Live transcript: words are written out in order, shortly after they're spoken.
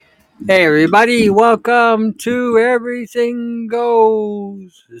Hey everybody, welcome to Everything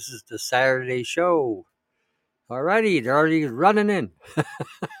Goes. This is the Saturday show. Alrighty, they're already running in.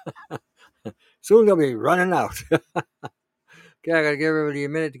 Soon they'll be running out. Okay, I gotta give everybody a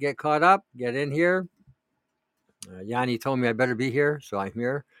minute to get caught up, get in here. Yanni told me I better be here, so I'm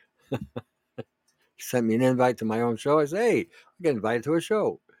here. He sent me an invite to my own show. I said, hey, I get invited to a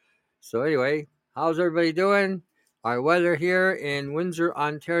show. So anyway, how's everybody doing? Our weather here in Windsor,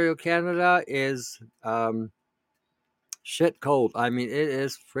 Ontario, Canada is shit cold. I mean, it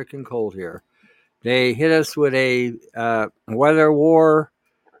is freaking cold here. They hit us with a weather war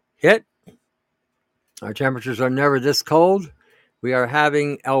hit. Our temperatures are never this cold. We are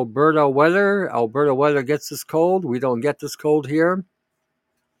having Alberta weather. Alberta weather gets this cold. We don't get this cold here.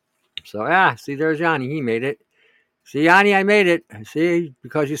 So, see, there's Yanni. He made it. See, Yanni, I made it. See,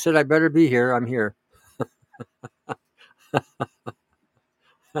 because you said I better be here, I'm here.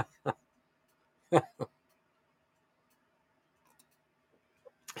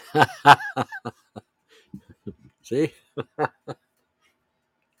 See?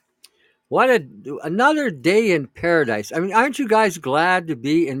 Another day in paradise. I mean, aren't you guys glad to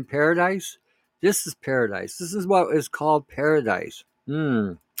be in paradise? This is paradise. This is what is called paradise.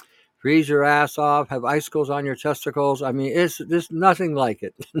 Freeze your ass off, have icicles on your testicles. I mean, it's there's nothing like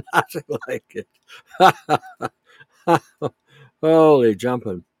it. Nothing like it. Holy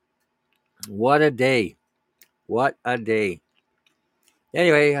jumping. What a day. What a day.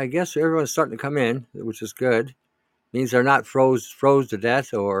 Anyway, I guess everyone's starting to come in, which is good. Means they're not froze to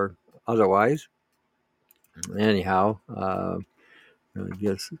death or otherwise. Anyhow,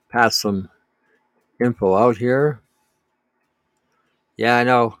 just pass some info out here. Yeah, I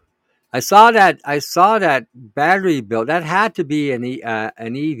know. I saw that battery build. That had to be an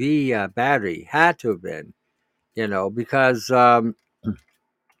EV battery. Had to have been, because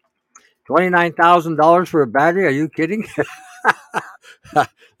 $29,000 for a battery. Are you kidding?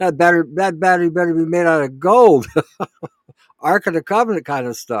 That battery better be made out of gold. Ark of the Covenant kind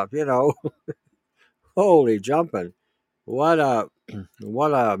of stuff. Holy jumping! What a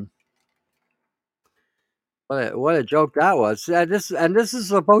what a what a joke that was. And this is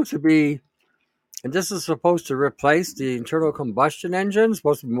supposed to replace the internal combustion engine.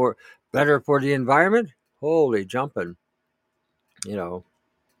 Supposed to be more better for the environment. Holy jumping! You know.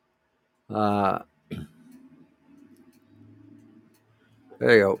 Uh,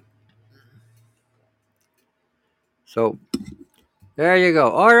 there you go. So there you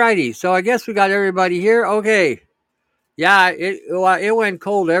go. Alrighty. So I guess we got everybody here. Okay. Yeah, it went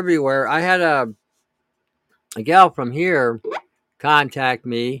cold everywhere. I had a gal from here contact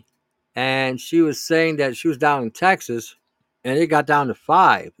me, and she was saying that she was down in Texas, and it got down to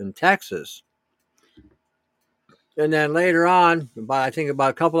 5 in Texas. And then later on, about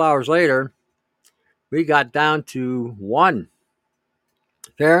a couple hours later, we got down to 1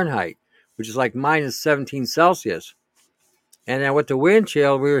 Fahrenheit, which is like minus 17 Celsius. And then with the wind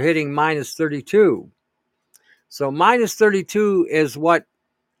chill, we were hitting minus 32. So minus 32 is what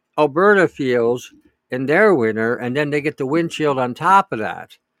Alberta feels in their winter, and then they get the wind chill on top of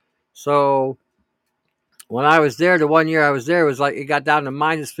that. So when I was there, the 1 year I was there, it was like it got down to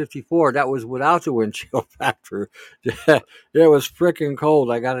minus 54. That was without the wind chill factor. It was freaking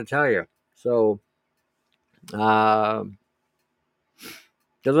cold, I got to tell you. So uh,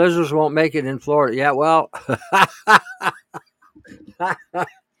 the lizards won't make it in Florida. Yeah, well, I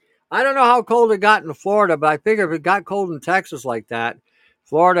don't know how cold it got in Florida, but I figure if it got cold in Texas like that,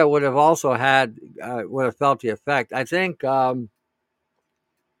 Florida would have also would have felt the effect. I think I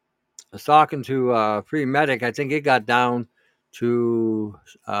was talking to Free Medic. I think it got down to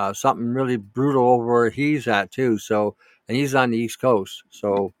something really brutal over where he's at too. So, and he's on the East Coast.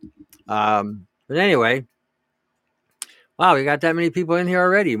 So, but anyway, wow, we got that many people in here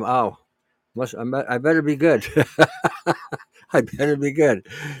already. Oh, I better be good. I better be good.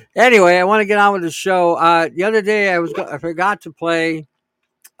 Anyway, I want to get on with the show. The other day, I forgot to play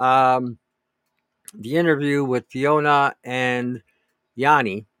um, the interview with Fiona and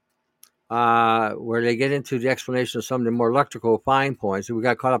Yanni, where they get into the explanation of some of the more electrical fine points. And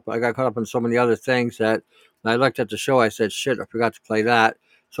I got caught up on so many other things that when I looked at the show, I said, "Shit, I forgot to play that."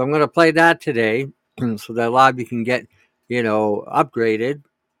 So I'm going to play that today, so that a lot of you can get, upgraded.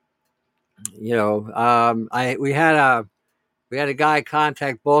 I we had a guy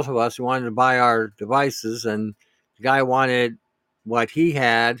contact both of us who wanted to buy our devices, and the guy wanted what he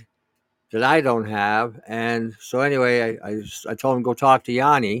had that I don't have, and so anyway, I told him go talk to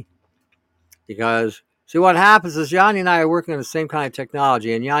Yanni, because see what happens is Yanni and I are working on the same kind of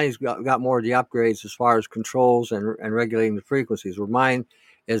technology, and Yanni's got more of the upgrades as far as controls and regulating the frequencies. Where mine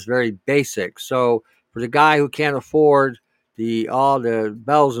is very basic. So for the guy who can't afford all the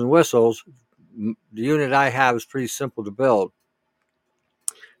bells and whistles, the unit I have is pretty simple to build.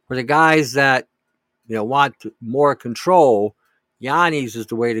 For the guys that want more control, Yanni's is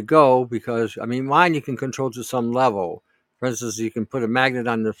the way to go, because mine you can control to some level. For instance, you can put a magnet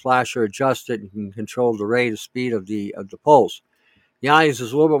on the flasher, adjust it, and you can control the rate of speed of the pulse. Yanni's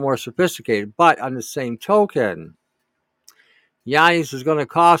is a little bit more sophisticated, but on the same token, Yanni's is going to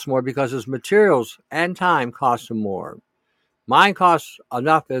cost more because his materials and time cost him more. Mine costs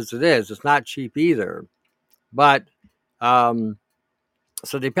enough as it is. It's not cheap either. But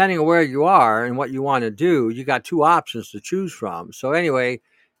so depending on where you are and what you want to do, you got two options to choose from. So anyway,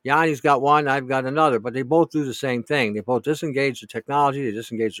 Yanni's got one, I've got another, but they both do the same thing. They both disengage the technology, they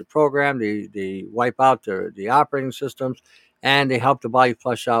disengage the program, they wipe out the operating systems, and they help the body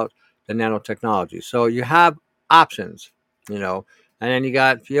flush out the nanotechnology. So you have options, and then you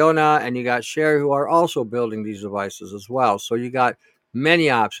got Fiona and you got Sherry, who are also building these devices as well. So you got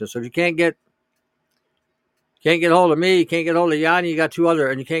many options. So if you can't get hold of me, you can't get hold of Yanni, you got two other,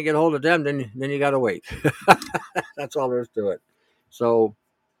 and you can't get hold of them, then you got to wait. That's all there is to it. So,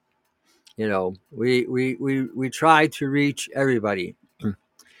 we try to reach everybody.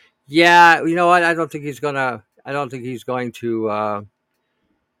 Yeah, you know what? I don't think he's going to.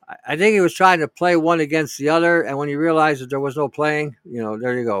 I think he was trying to play one against the other, and when he realized that there was no playing,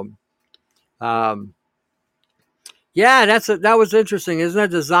 there you go. Yeah, that was interesting, isn't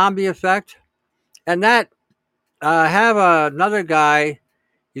it? The zombie effect, and that have another guy.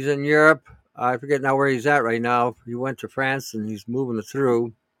 He's in Europe. I forget now where he's at right now. He went to France and he's moving it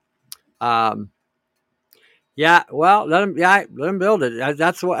through. Yeah, well, let him build it.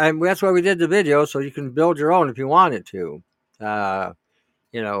 That's why we did the video, so you can build your own if you wanted to.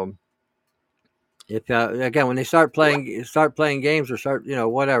 You know, if again when they start playing games or start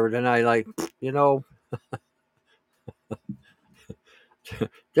whatever, then I like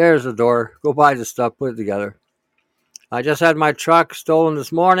there's the door. Go buy the stuff, put it together. I just had my truck stolen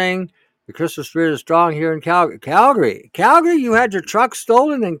this morning. The Christmas spirit is strong here in Calgary. Calgary? You had your truck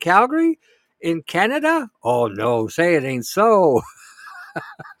stolen in Calgary? In Canada? Oh, no. Say it ain't so.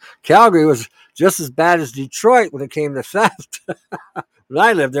 Calgary was just as bad as Detroit when it came to theft. When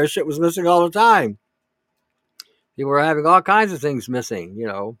I lived there, shit was missing all the time. People were having all kinds of things missing,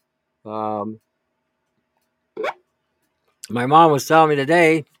 my mom was telling me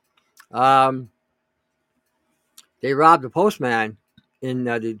today they robbed a postman in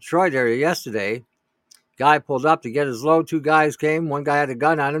the Detroit area yesterday. Guy pulled up to get his load. Two guys came. One guy had a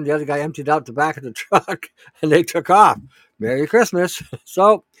gun on him. The other guy emptied out the back of the truck, and they took off. Merry Christmas.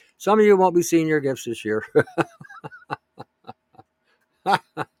 So some of you won't be seeing your gifts this year.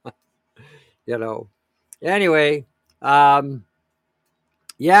 Anyway, yeah,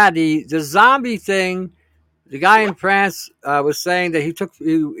 the zombie thing. The guy in France was saying that he took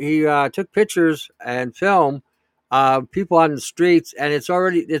pictures and film people on the streets, and they're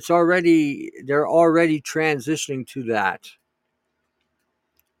already transitioning to that.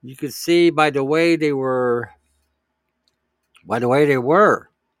 You could see by the way they were.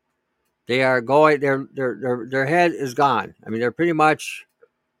 They are going. Their head is gone. They're pretty much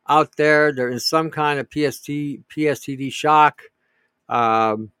out there. They're in some kind of PTSD shock.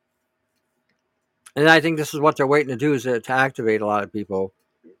 And I think this is what they're waiting to do, is to activate a lot of people.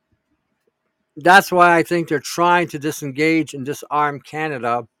 That's why I think they're trying to disengage and disarm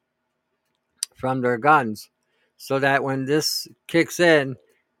Canada from their guns, so that when this kicks in,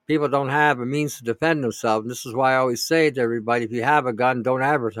 people don't have a means to defend themselves. And this is why I always say to everybody, if you have a gun, don't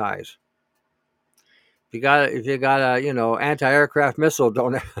advertise. If you got a anti-aircraft missile,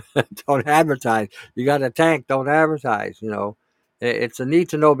 don't advertise. You got a tank, don't advertise. It's a need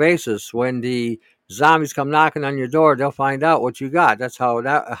to know basis. When the zombies come knocking on your door, they'll find out what you got. That's how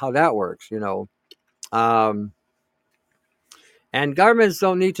that works. And governments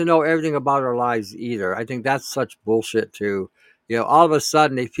don't need to know everything about our lives either. I think that's such bullshit too. All of a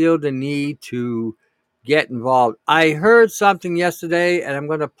sudden they feel the need to get involved. I heard something yesterday, and I'm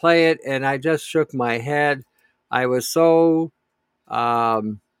going to play it, and I just shook my head. I was so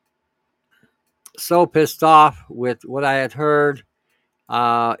pissed off with what I had heard.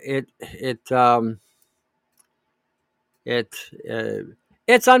 It's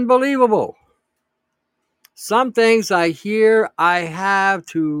unbelievable. Some things I hear, I have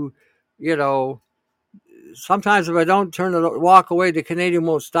to, sometimes if I don't walk away, the Canadian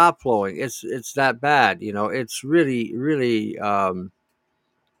won't stop flowing. It's that bad. It's really, really,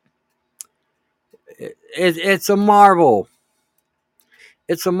 it's a marvel.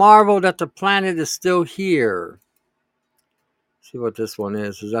 It's a marvel that the planet is still here. See what this one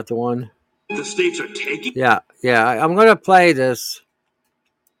is. Is that the one? The states are taking. Yeah. I'm gonna play this.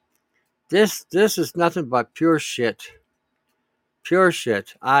 This is nothing but pure shit. Pure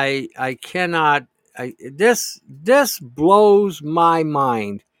shit. I cannot. This blows my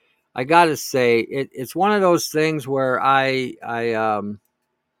mind. I gotta say, it's one of those things where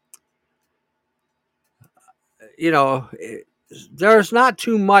there's not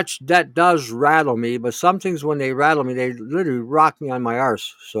too much that does rattle me, but some things when they rattle me, they literally rock me on my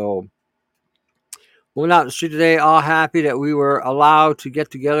arse. So we went out the street today, all happy that we were allowed to get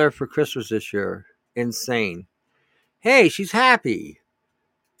together for Christmas this year. Insane. Hey, she's happy.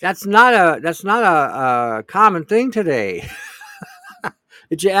 That's not a common thing today.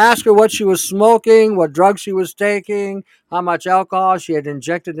 Did you ask her what she was smoking, what drugs she was taking, how much alcohol she had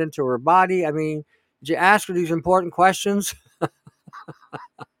injected into her body? I mean, did you ask her these important questions?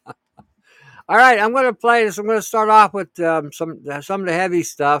 All right, I'm going to play this. I'm going to start off with some of the heavy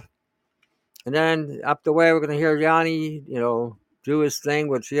stuff, and then up the way we're going to hear Yanni, do his thing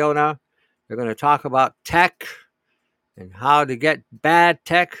with Fiona. They're going to talk about tech and how to get bad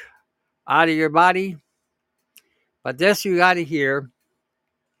tech out of your body. But this you got to hear.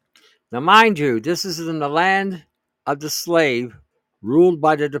 Now, mind you, this is in the land of the slave, ruled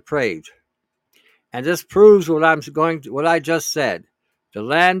by the depraved, and this proves what I just said. The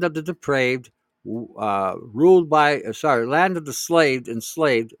land of the depraved, land of the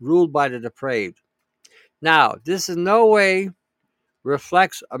enslaved, ruled by the depraved. Now, this in no way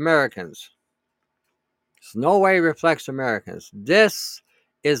reflects Americans. This no way reflects Americans. This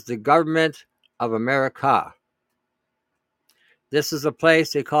is the government of America. This is a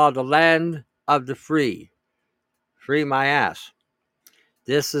place they call the land of the free. Free my ass.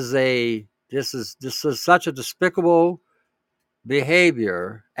 This is such a despicable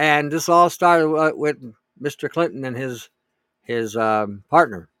behavior, and this all started with Mr. Clinton and his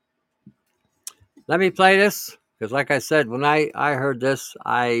partner. Let me play this because, like I said, when I heard this,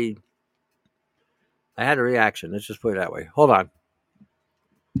 I had a reaction. Let's just put it that way. Hold on.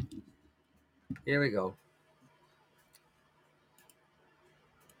 Here we go.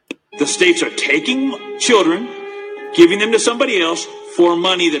 The states are taking children, giving them to somebody else for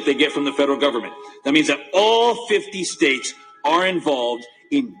money that they get from the federal government. That means that all 50 states are involved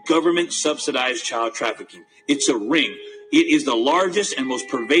in government subsidized child trafficking. It's a ring. It is the largest and most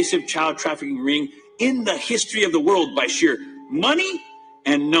pervasive child trafficking ring in the history of the world by sheer money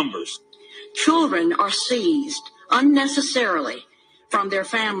and numbers. Children are seized unnecessarily from their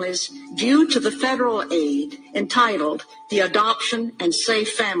families due to the federal aid entitled the Adoption and Safe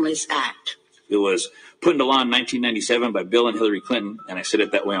Families Act. It was put into law in 1997 by Bill and Hillary Clinton, and I said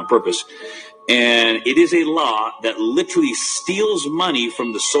it that way on purpose. And it is a law that literally steals money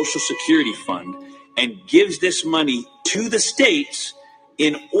from the Social Security Fund and gives this money to the states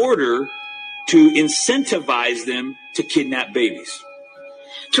in order to incentivize them to kidnap babies.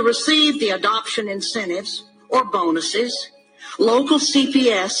 To receive the adoption incentives or bonuses, local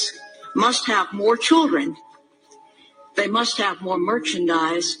CPS must have more children. They must have more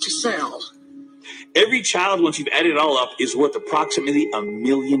merchandise to sell. Every child, once you've added it all up, is worth approximately $1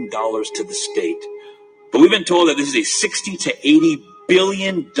 million to the state. But we've been told that this is a $60 to $80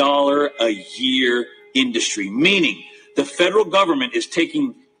 billion a year industry, meaning the federal government is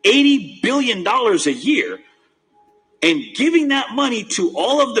taking $80 billion a year and giving that money to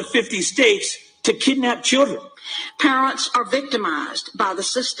all of the 50 states to kidnap children. Parents are victimized by the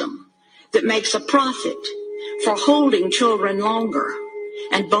system that makes a profit for holding children longer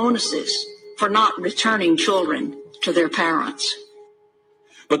and bonuses for not returning children to their parents.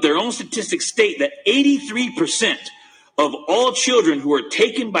 But their own statistics state that 83% of all children who are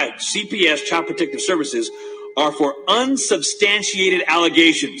taken by CPS, Child Protective Services, are for unsubstantiated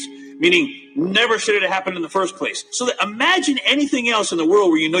allegations, meaning never should it have happened in the first place. So that imagine anything else in the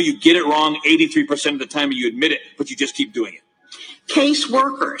world where you know you get it wrong 83% of the time and you admit it, but you just keep doing it. Case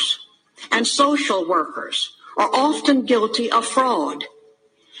workers and social workers are often guilty of fraud.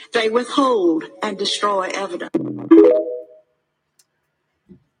 They withhold and destroy evidence.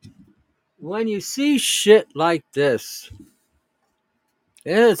 When you see shit like this,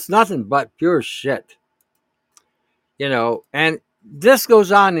 it's nothing but pure shit. And this goes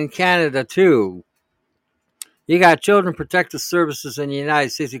on in Canada too. You got Children Protective Services in the United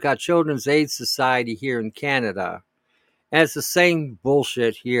States. You got Children's Aid Society here in Canada. And it's the same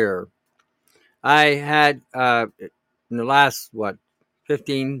bullshit here. I had, in the last,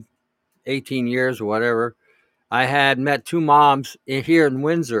 15, 18 years or whatever, I had met two moms here in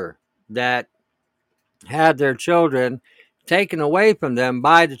Windsor that had their children taken away from them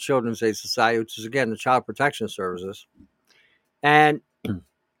by the Children's Aid Society, which is, again, the Child Protection Services. and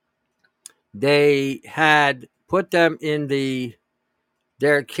they had put them in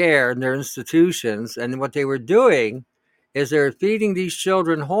their care and their institutions, and what they were doing is they were feeding these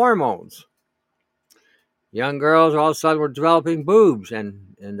children hormones. Young girls all of a sudden were developing boobs,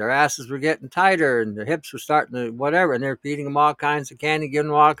 and their asses were getting tighter, and their hips were starting to whatever, and they're feeding them all kinds of candy, giving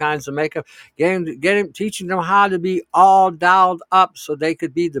them all kinds of makeup, teaching them how to be all dialed up so they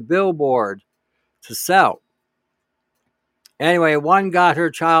could be the billboard to sell. Anyway, one got her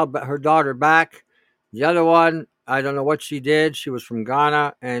daughter back. The other one, I don't know what she did. She was from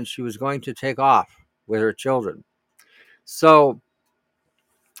Ghana, and she was going to take off with her children. So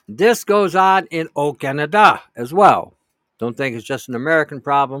this goes on in Canada as well. Don't think it's just an American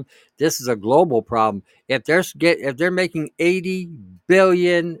problem. This is a global problem. If they're making $80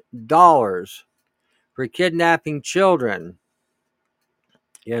 billion for kidnapping children,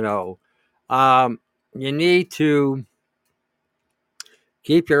 you need to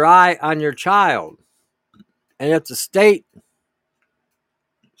keep your eye on your child. And if the state,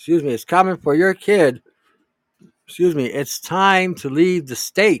 is coming for your kid, it's time to leave the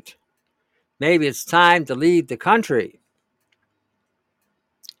state. Maybe it's time to leave the country.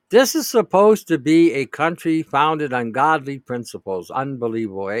 This is supposed to be a country founded on godly principles.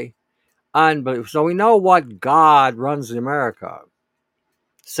 Unbelievable, eh? Unbelievable. So we know what God runs America.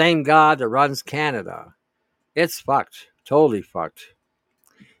 Same God that runs Canada. It's fucked. Totally fucked.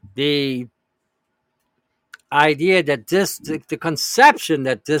 The idea that the conception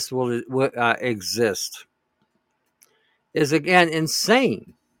that this will exist is, again,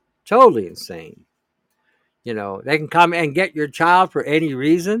 insane. Totally insane. They can come and get your child for any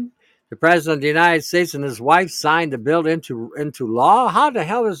reason. The President of the United States and his wife signed the bill into law. How the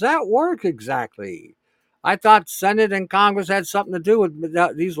hell does that work exactly? I thought Senate and Congress had something to do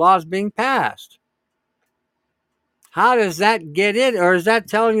with these laws being passed. How does that get in? Or is that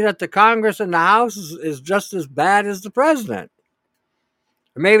telling you that the Congress and the House is just as bad as the president?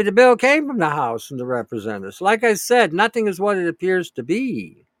 Or maybe the bill came from the House and the representatives. Like I said, nothing is what it appears to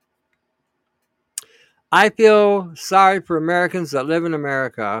be. I feel sorry for Americans that live in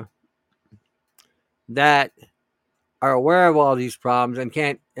America that are aware of all these problems and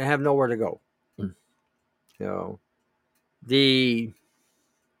can't and have nowhere to go.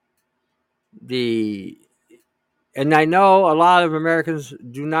 And I know a lot of Americans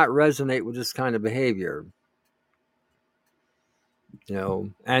do not resonate with this kind of behavior.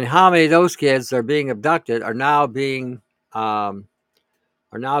 And how many of those kids are being abducted are now being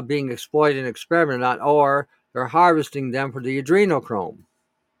exploited and experimented on, or they're harvesting them for the adrenochrome.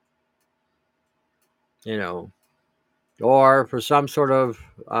 Or for some sort of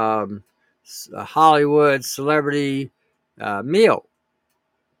Hollywood celebrity meal.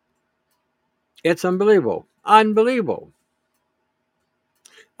 It's unbelievable. Unbelievable.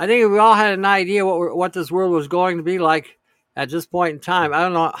 I think if we all had an idea what this world was going to be like at this point in time, I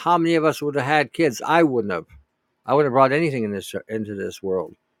don't know how many of us would have had kids. I wouldn't have. I wouldn't have brought anything into this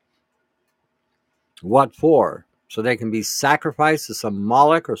world. What for? So they can be sacrificed to some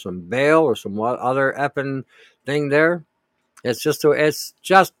Moloch or some Baal or some other effing thing there? It's just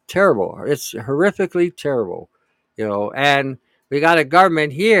terrible. It's horrifically terrible, and we got a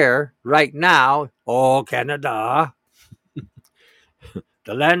government here right now, Canada,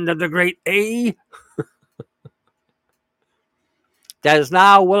 the land of the great A, that is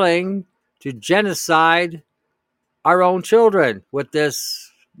now willing to genocide our own children with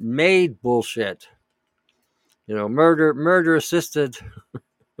this MAID bullshit. Murder assisted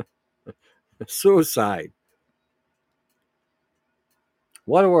suicide.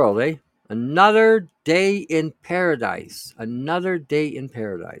 What a world, eh? Another day in paradise. Another day in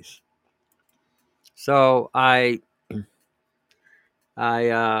paradise. So I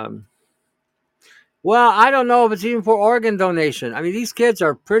don't know if it's even for organ donation. I mean, these kids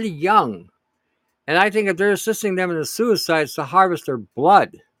are pretty young. And I think if they're assisting them in the suicides to harvest their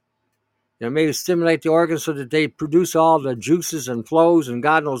blood, maybe stimulate the organs so that they produce all the juices and flows and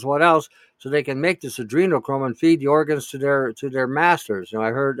God knows what else, so they can make this adrenochrome and feed the organs to their masters. I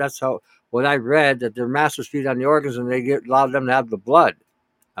heard that's what I read, that their masters feed on the organs and they allow them to have the blood.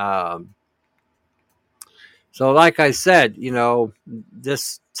 So like I said,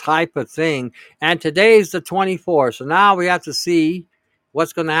 this type of thing. And today's the 24th. So now we have to see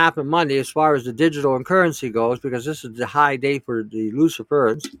what's going to happen Monday as far as the digital and currency goes, because this is the high day for the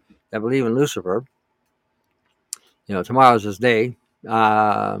Luciferans that believe in Lucifer. Tomorrow's his day.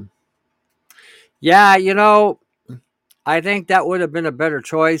 I think that would have been a better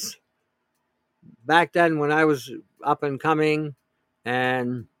choice back then when I was up and coming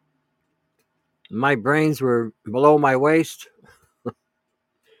and my brains were below my waist.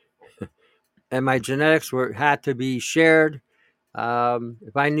 and my genetics had to be shared.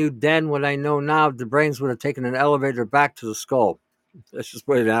 If I knew then what I know now, the brains would have taken an elevator back to the skull. Let's just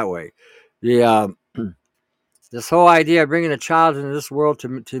put it that way. The this whole idea of bringing a child into this world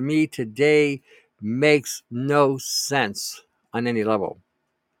to me today makes no sense on any level.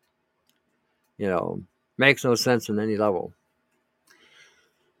 Makes no sense on any level.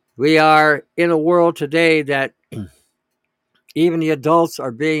 We are in a world today that even the adults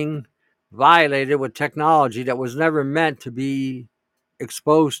are being violated with technology that was never meant to be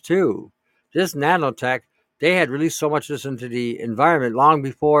exposed to. This nanotech, they had released so much of this into the environment long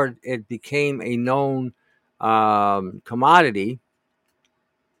before it became a known commodity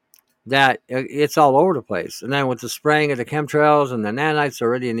that it's all over the place. And then with the spraying of the chemtrails and the nanites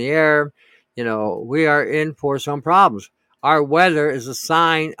already in the air, we are in for some problems. Our weather is a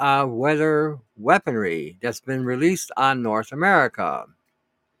sign of weather weaponry that's been released on North America.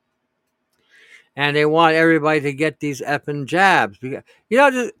 And they want everybody to get these effing jabs.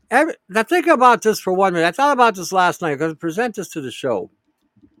 Now think about this for 1 minute. I thought about this last night. I'm going to present this to the show.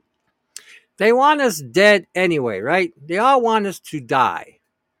 They want us dead anyway, right? They all want us to die.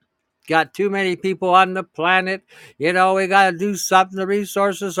 Got too many people on the planet. We got to do something. The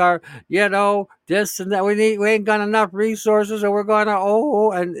resources are, this and that. We ain't got enough resources, and we're going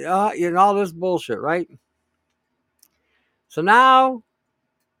to, all this bullshit, right? So now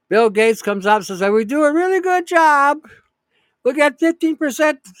Bill Gates comes up and says, we do a really good job. We get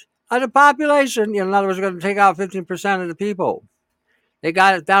 15% of the population. In other words, we're going to take out 15% of the people. They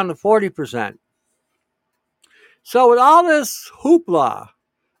got it down to 40%. So with all this hoopla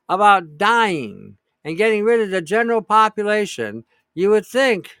about dying and getting rid of the general population, you would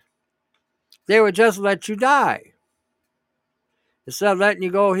think they would just let you die. Instead of letting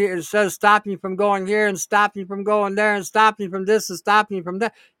you go here, instead of stopping you from going here and stopping you from going there and stopping you from this and stopping you from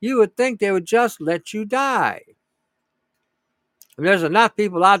that, you would think they would just let you die. And there's enough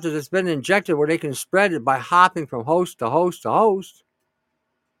people out there that's been injected where they can spread it by hopping from host to host to host.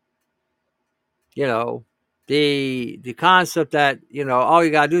 The concept that, all you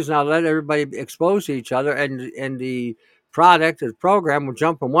got to do is now let everybody expose to each other, and the program will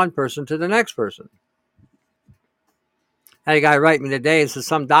jump from one person to the next person. I had a guy write me today and says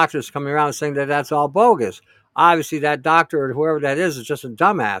some doctor's coming around saying that that's all bogus. Obviously, that doctor or whoever that is just a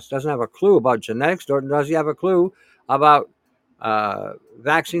dumbass. Doesn't have a clue about genetics, nor does he have a clue about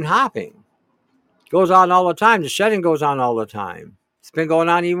vaccine hopping. Goes on all the time. The shedding goes on all the time. It's been going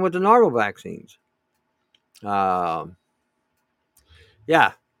on even with the normal vaccines. Yeah.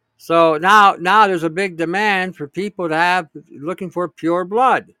 So now there's a big demand for people to have looking for pure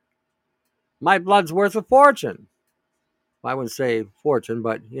blood. My blood's worth a fortune. I wouldn't say fortune,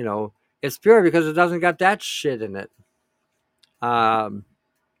 but it's pure because it doesn't got that shit in it.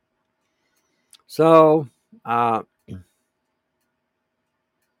 So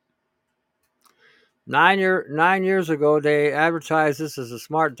 9 years ago, they advertised this as a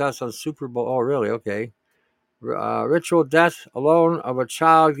smart dust on Super Bowl. Oh, really? Okay. Ritual death alone of a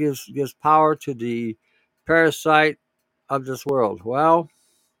child gives power to the parasite of this world. Well,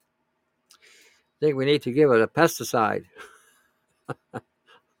 I think we need to give it a pesticide.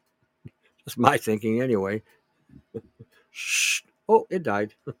 That's my thinking anyway. Shh. Oh, it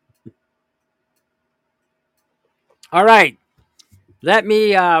died. All right. Let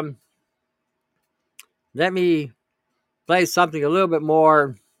me play something a little bit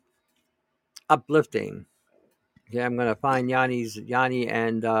more uplifting. Okay, I'm going to find Yanni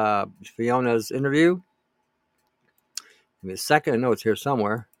and Fiona's interview. Give me a second. I know it's here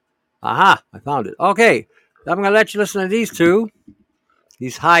somewhere. Aha, I found it. Okay, I'm going to let you listen to these two.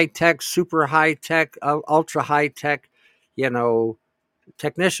 These high-tech, super high-tech, ultra high-tech,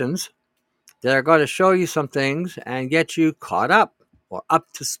 technicians that are going to show you some things and get you caught up, or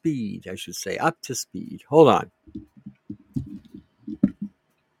up to speed, I should say, up to speed. Hold on.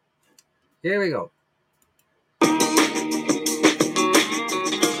 Here we go.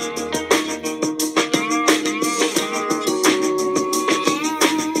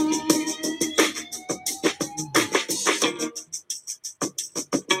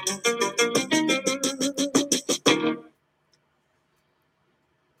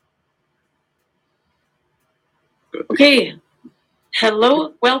 Okay.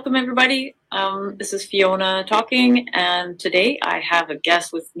 Hello. Welcome, everybody. This is Fiona talking, and today I have a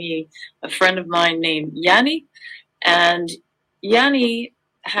guest with me, a friend of mine named Yanni. And Yanni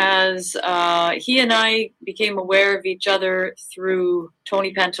has, he and I became aware of each other through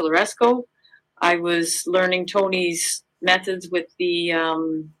Tony Pantalleresco. I was learning Tony's methods with the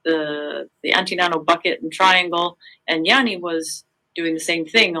anti-nano bucket and triangle, and Yanni was doing the same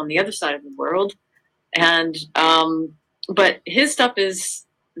thing on the other side of the world. And but his stuff is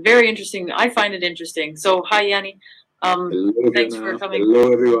very interesting. I find it interesting. So hi, Yanni. Hello, Thanks Diana. for coming.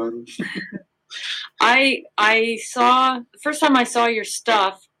 Hello, everyone. I saw the first time I saw your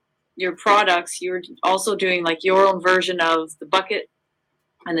stuff, your products. You were also doing like your own version of the bucket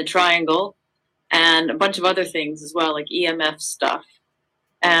and the triangle, and a bunch of other things as well, like EMF stuff.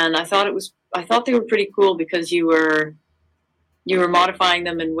 And I thought they were pretty cool because you were modifying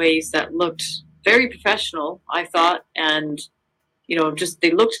them in ways that looked very professional, I thought, and just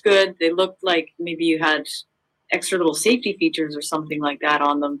they looked good. They looked like maybe you had extra little safety features or something like that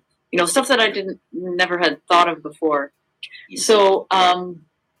on them. Stuff that I never had thought of before. So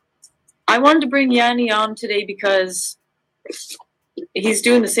I wanted to bring Yanni on today because he's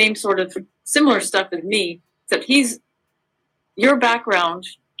doing the same sort of similar stuff as me, except your background.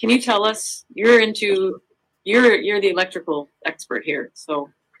 Can you tell us, you're the electrical expert here, so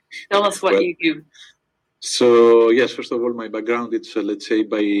tell us what you do. So yes, first of all, my background it's let's say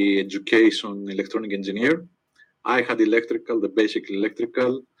by education electronic engineer. I had electrical, the basic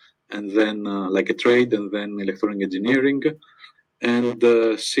electrical, and then like a trade, and then electronic engineering. And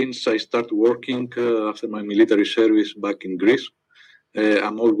since I started working after my military service back in Greece,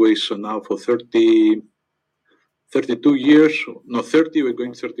 I'm always now for 32 years, no 30, we're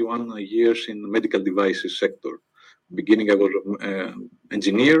going 31 years in the medical devices sector. Beginning I was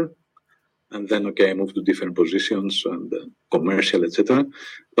engineer, and then I moved to different positions and commercial, etc.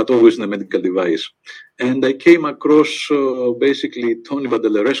 But always in the medical device. And I came across basically Tony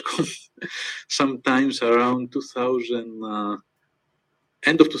Badelerescu sometimes around 2000,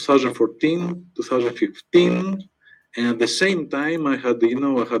 end of 2014, 2015. And at the same time, I had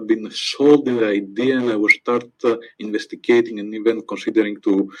been sold the idea, and I was start investigating and even considering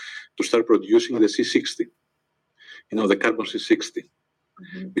to start producing the C60, the carbon C60.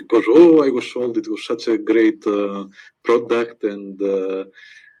 Mm-hmm. Because I was sold, it was such a great product, and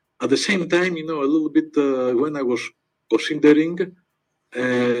at the same time, a little bit when I was considering,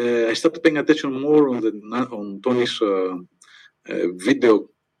 I started paying attention more on Tony's video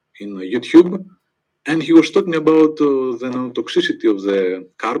in YouTube, and he was talking about the toxicity of the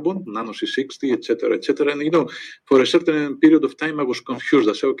carbon, nano C60, etc., etc. And for a certain period of time, I was confused.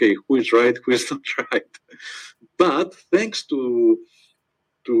 I said, okay, who is right, who is not right? But thanks to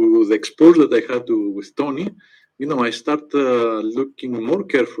the exposure that I had with Tony, I started looking more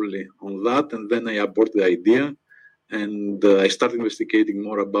carefully on that, and then I aborted the idea, and I started investigating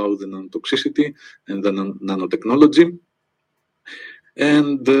more about the nanotoxicity and the nanotechnology.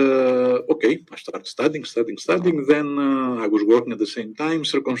 And I started studying. Then I was working at the same time.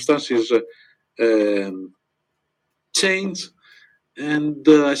 Circumstances changed, and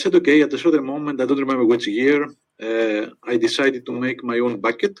I said, okay, at a certain moment, I don't remember which year, I decided to make my own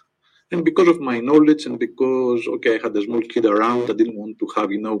bucket. And because of my knowledge, and because I had a small kid around, I didn't want to have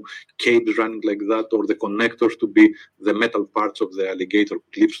cables running like that, or the connectors to be the metal parts of the alligator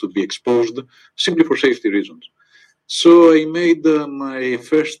clips to be exposed, simply for safety reasons. So I made my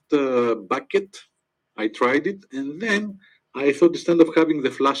first bucket. I tried it, and then I thought instead of having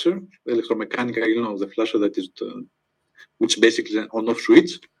the flasher, the electromechanical, the flasher that is, which basically is an on-off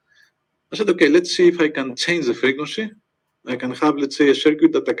switch, I said, okay, let's see if I can change the frequency. I can have, let's say, a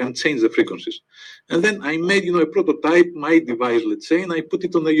circuit that I can change the frequencies. And then I made, a prototype, my device, let's say, and I put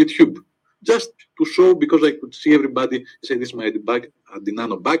it on the YouTube, just to show, because I could see everybody say, this is my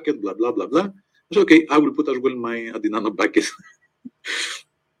Adinano bucket, blah, blah, blah, blah. I said, okay, I will put as well my Adinano bucket.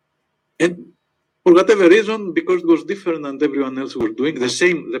 And for whatever reason, because it was different than everyone else was doing, the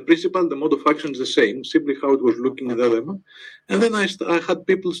same, the principle, the mode of action is the same, simply how it was looking at the other one. And then I had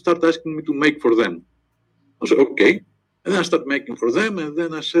people start asking me to make for them. I said, okay. And then I started making for them, and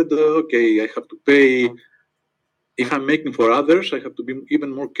then I said, okay, I have to pay. If I'm making for others, I have to be even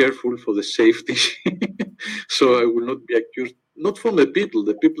more careful for the safety. So I will not be accused, not from the people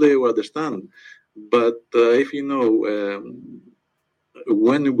they will understand. But if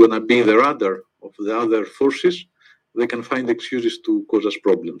when you're going to be the radar of the other forces, they can find excuses to cause us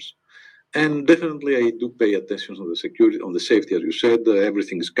problems. And definitely I do pay attention on the security, on the safety, as you said,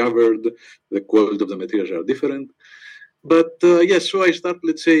 everything is covered, the quality of the materials are different. But yes, so I started,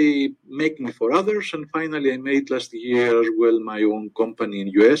 let's say, making it for others, and finally I made last year as well my own company in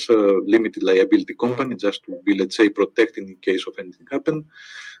US, a limited liability company, just to be, let's say, protected in case of anything happen.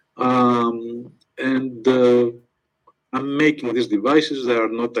 And I'm making these devices. I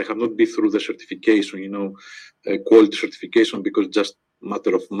have not been through the certification, quality certification, because just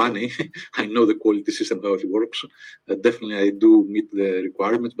matter of money. I know the quality system, how it works. Definitely I do meet the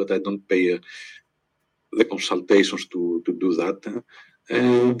requirements, but I don't pay the consultations to do that.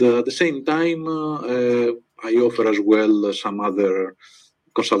 And at the same time, I offer as well some other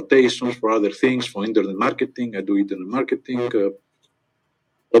consultations for other things, for internet marketing. I do internet marketing,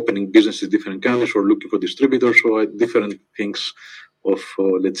 opening businesses in different countries or looking for distributors, or different things of,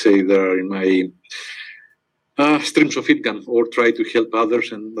 let's say, that are in my streams of income, or try to help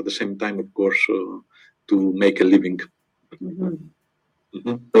others, and at the same time, of course, to make a living.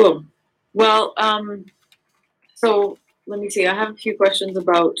 Cool. Well, so let me see. I have a few questions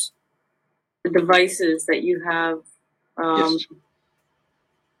about the devices that you have. Yes.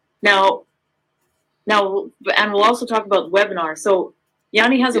 Now, and we'll also talk about webinars. So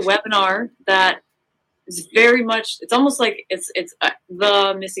Yanni has a webinar that is very much, it's almost like it's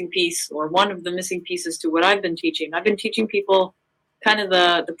the missing piece, or one of the missing pieces to what I've been teaching. I've been teaching people kind of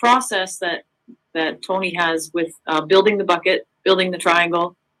the process that Tony has with building the bucket, building the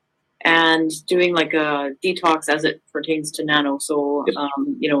triangle, and doing like a detox as it pertains to nano. So,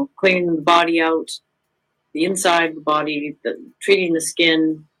 cleaning the body out, the inside of the body, treating the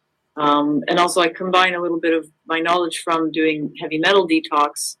skin. And also I combine a little bit of my knowledge from doing heavy metal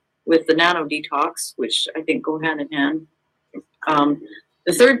detox with the nano detox, which I think go hand in hand.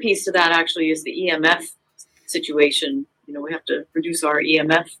 The third piece to that actually is the EMF situation. We have to reduce our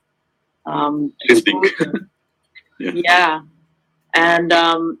EMF exposure. Yeah. And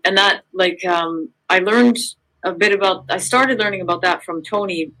that, I started learning about that from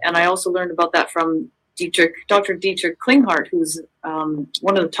Tony, and I also learned about that from Dr. Dietrich Klinghardt, who's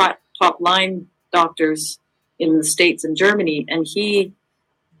one of the top line doctors in the States and Germany. And he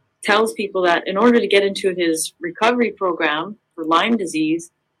tells people that in order to get into his recovery program for Lyme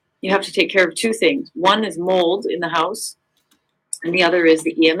disease, you have to take care of two things. One is mold in the house, and the other is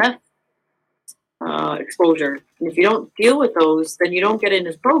the EMF exposure. And if you don't deal with those, then you don't get in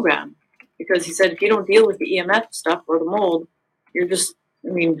his program, because he said if you don't deal with the EMF stuff or the mold, you're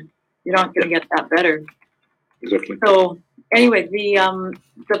not going to get that better. Exactly. So anyway,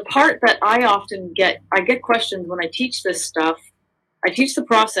 the part that I get questions when I teach this stuff. I teach the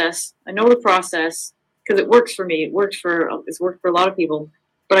process. I know the process because it works for me. It's worked for a lot of people,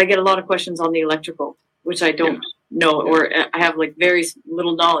 but I get a lot of questions on the electrical, which I don't know, or I have like very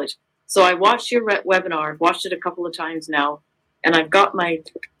little knowledge. So I watched your webinar. I've watched it a couple of times now, and I've got my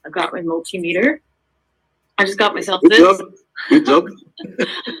multimeter. I just got myself this. Good job.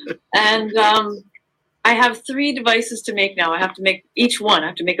 And I have 3 devices to make now. I have to make each one. I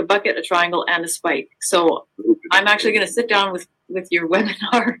have to make a bucket, a triangle, and a spike. So I'm actually going to sit down with your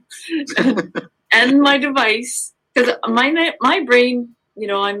webinar and my device, because my brain,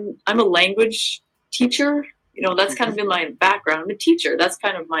 I'm a language teacher. That's kind of been my background. I'm a teacher. That's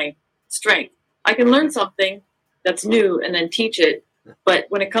kind of my strength. I can learn something that's new and then teach it. But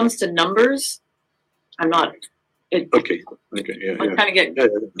when it comes to numbers, I'm not. Okay. Yeah. I kind of get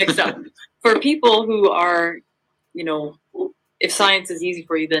mixed up. For people who are, if science is easy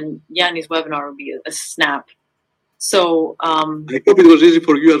for you, then Yanni's webinar would be a snap. So I hope it was easy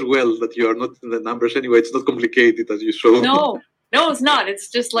for you as well, that you are not in the numbers anyway. It's not complicated as you saw. No, it's not. It's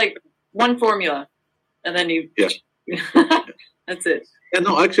just like one formula, and then you. Yeah. That's it. Yeah,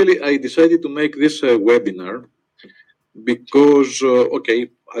 no, actually, I decided to make this webinar because,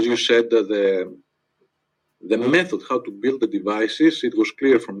 as you said, the method how to build the devices, it was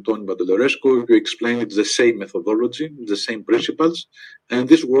clear from Tony Badelorescu. You explained it's the same methodology, the same principles, and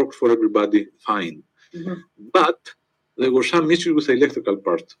this worked for everybody fine. Mm-hmm. But there were some issues with the electrical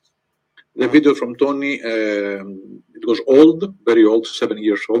part. The video from Tony, it was old, very old, 7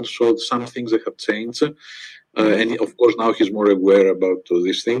 years old, so some things that have changed. And of course, now he's more aware about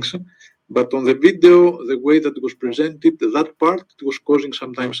these things. But on the video, the way that it was presented, that part, it was causing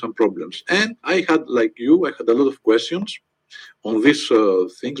sometimes some problems. And I had, like you, I had a lot of questions on these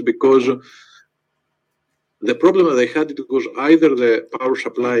things, because the problem that I had, it was either the power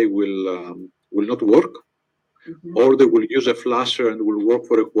supply will not work, or they will use a flasher and will work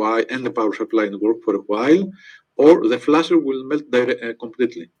for a while, and the power supply will work for a while, or the flasher will melt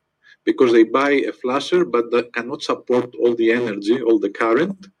completely, because they buy a flasher but that cannot support all the energy, all the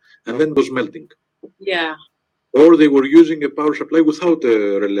current, and then was melting. Yeah. Or they were using a power supply without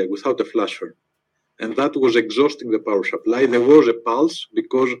a relay, without a flasher, and that was exhausting the power supply. There was a pulse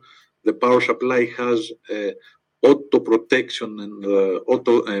because the power supply has auto protection and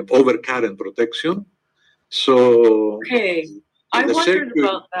overcurrent protection. So okay, I wondered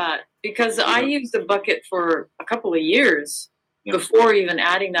about that, because I used a bucket for a couple of years before even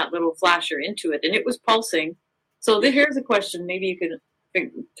adding that little flasher into it, and it was pulsing. So here's a question, maybe you could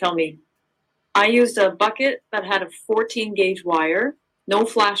tell me. I used a bucket that had a 14 gauge wire, no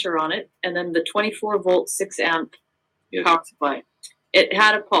flasher on it, and then the 24-volt 6-amp Yes. power supply. It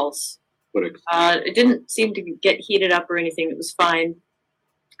had a pulse. Correct. It didn't seem to get heated up or anything. It was fine.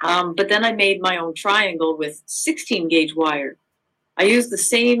 But then I made my own triangle with 16-gauge wire. I used the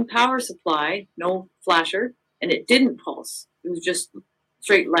same power supply, no flasher, and it didn't pulse. It was just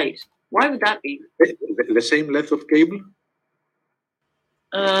straight light. Why would that be? The same length of cable?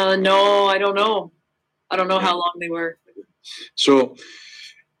 No, I don't know. I don't know how long they were. So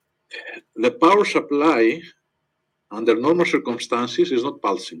the power supply, under normal circumstances, is not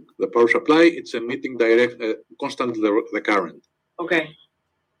pulsing. The power supply, it's emitting constantly the current. Okay.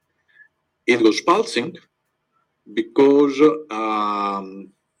 It was pulsing because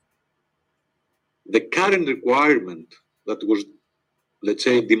the current requirement that was, let's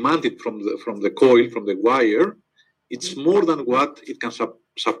say, demanded from the coil, from the wire, it's more than what it can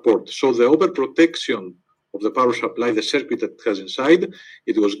support. So the overprotection of the power supply, the circuit that it has inside,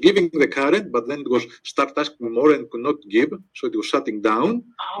 it was giving the current, but then it was start asking more and could not give, so it was shutting down.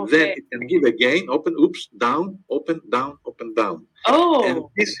 Okay. Then it can give again, open, oops, down, open, down, open, down. Oh. And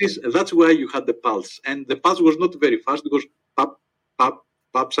that's why you had the pulse. And the pulse was not very fast because pop, pop,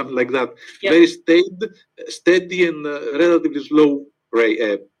 pop, something like that. Yep. Very steady and relatively slow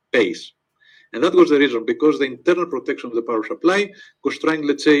pace. And that was the reason, because the internal protection of the power supply was trying,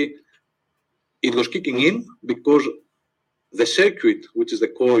 let's say, it was kicking in because the circuit, which is the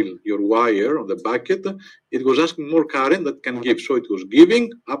coil, your wire on the bucket, it was asking more current that can give. So it was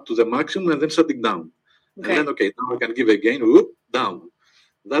giving up to the maximum and then shutting down. Okay. And then, okay, now I can give again, whoop, down.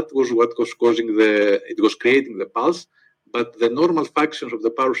 That was what was causing it was creating the pulse. But the normal functions of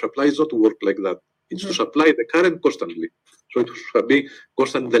the power supply is not to work like that. It's to supply the current constantly. So it should be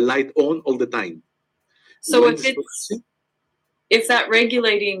constantly the light on all the time. So if that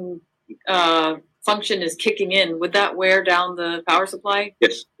regulating function is kicking in, would that wear down the power supply?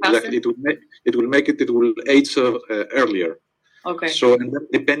 Yes, exactly. It will age earlier. Okay. So, and then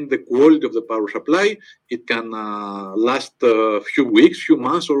depending the quality of the power supply, it can last a few weeks, few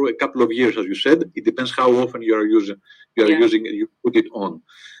months, or a couple of years, as you said. It depends how often you are using. You put it on,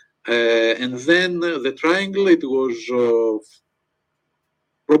 and then the triangle. It was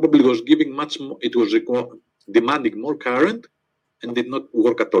probably was giving much more. It was demanding more current, and did not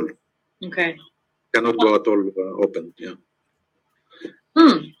work at all. Okay. Cannot go at all open. Yeah.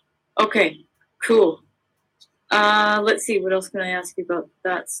 Okay. Cool. Let's see, what else can I ask you about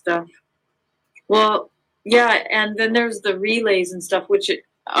that stuff? Well, yeah, and then there's the relays and stuff, which you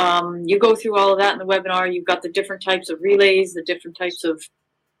go through all of that in the webinar. You've got the different types of relays, the different types of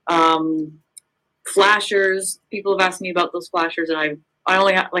flashers. People have asked me about those flashers, and I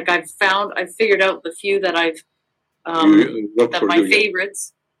only have, like, I've figured out the few that I've that my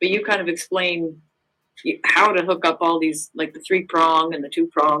favorites, but you kind of explain how to hook up all these, like the 3-prong and the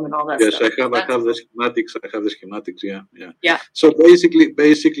 2-prong and all that stuff. Yes, I have the schematics. I have the schematics. Yeah. Yeah. So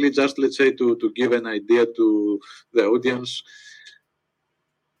basically, just let's say to give an idea to the audience,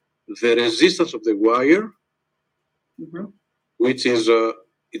 the resistance of the wire, which is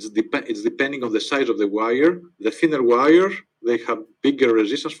it's depending on the size of the wire. The thinner wire, they have bigger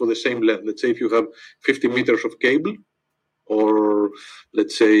resistance for the same length. Let's say if you have 50 meters of cable, or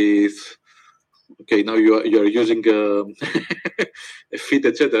let's say. Okay, now you are using a feet,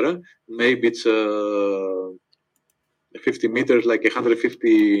 etc. Maybe it's 50 meters, like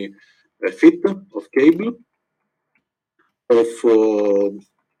 150 feet of cable of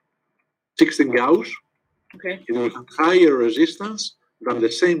 16 Gauss. Okay. It will have higher resistance than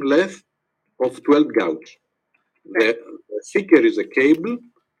the same length of 12 Gauss. The thicker is the cable,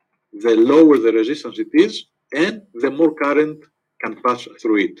 the lower the resistance it is, and the more current can pass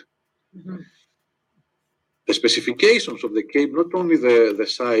through it. The specifications of the cable, not only the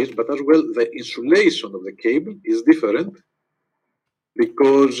size, but as well the insulation of the cable is different,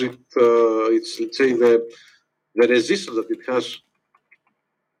 because it's, let's say, the resistance that it has,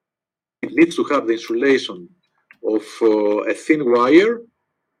 it needs to have the insulation of a thin wire.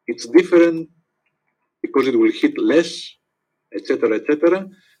 It's different because it will hit less, etc.,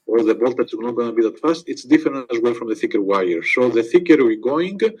 or the voltage is not going to be that fast. It's different as well from the thicker wire. So the thicker we're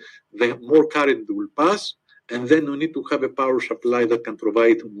going, the more current will pass. And then we need to have a power supply that can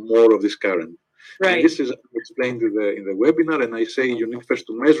provide more of this current. Right. And this is explained in the webinar, and I say you need first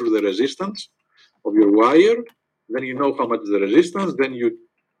to measure the resistance of your wire. Then you know how much is the resistance. Then you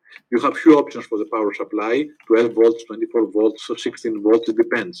have few options for the power supply: 12 volts, 24 volts, 16 volts. It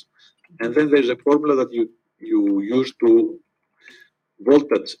depends. And then there's a formula that you use to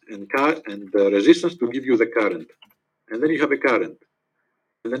voltage and resistance to give you the current. And then you have a current.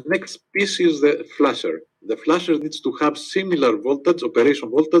 The next piece is the flasher. The flasher needs to have similar voltage, operation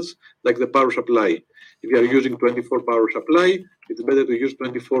voltage, like the power supply. If you are using 24 power supply, it's better to use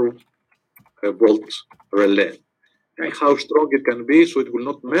 24 volts relay. Right. How strong it can be, so it will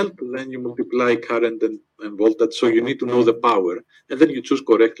not melt. Then you multiply current and voltage. So you need to know the power, and then you choose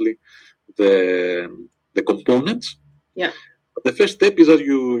correctly the components. Yeah. The first step is that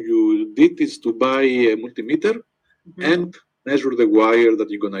you did is to buy a multimeter and measure the wire that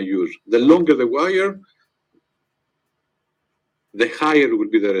you're gonna use. The longer the wire, the higher will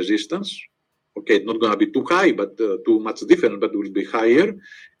be the resistance. Okay, it's not gonna be too high, but too much different, but it will be higher.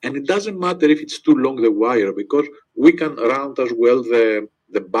 And it doesn't matter if it's too long the wire, because we can round as well the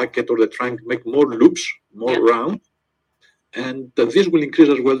bucket or the trunk, make more loops, more round, and this will increase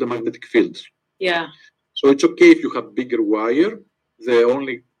as well the magnetic fields. Yeah. So it's okay if you have bigger wire. The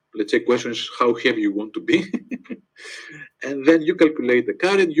only, let's say, question is how heavy you want to be. And then you calculate the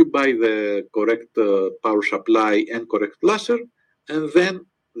current, you buy the correct power supply and correct flasher, and then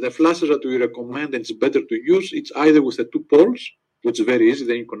the flasher that we recommend, and it's better to use, it's either with the 2 poles, which is very easy,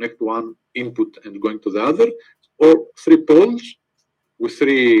 then you connect one input and going to the other, or 3 poles with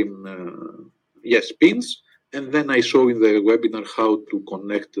 3 pins. And then I show in the webinar how to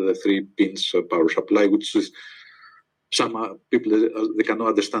connect the 3 pins power supply, which is some people, they cannot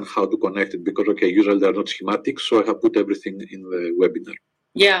understand how to connect it because, okay, usually they're not schematic. So I have put everything in the webinar.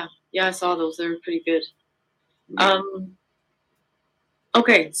 Yeah, I saw those. They were pretty good.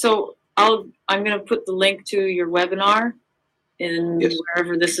 Okay, so I'm going to put the link to your webinar in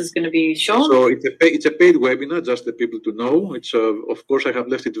wherever this is going to be shown. So it's a paid webinar, just the people to know. It's of course I have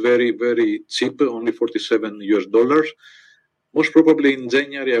left it very, very cheap, only $47. Most probably in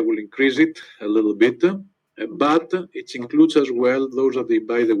January I will increase it a little bit, but it includes as well those that they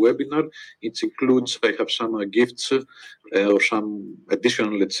buy the webinar. It includes, I have some gifts or some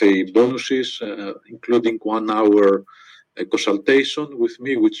additional, let's say, bonuses, including 1 hour consultation with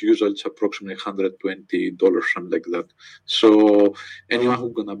me, which usually is approximately $120, something like that. So anyone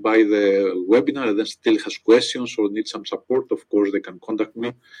who's gonna buy the webinar and then still has questions or needs some support, of course they can contact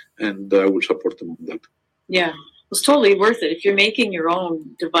me and I will support them on that. Yeah, it's totally worth it if you're making your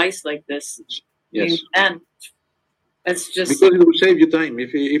own device like this. Yes. And it's just because it will save you time.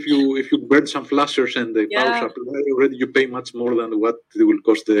 If you burn some flashers and the power supply already, you pay much more than what it will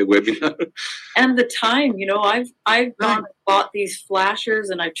cost the webinar. And the time, I've gone and bought these flashers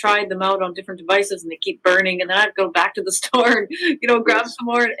and I've tried them out on different devices and they keep burning, and then I'd go back to the store and grab some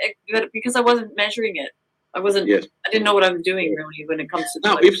more, because I wasn't measuring it. I didn't know what I was doing really when it comes to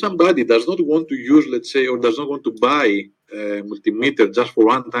now. If somebody does not want to use, let's say, or does not want to buy a multimeter just for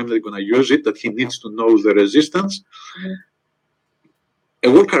one time they're going to use it, that he needs to know the resistance. A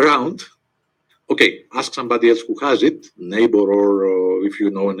workaround. Okay, ask somebody else who has it, neighbor, or if you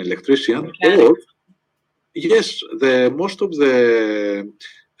know an electrician. Or yes, most of the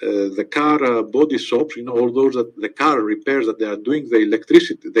car body shops, all those that the car repairs that they are doing the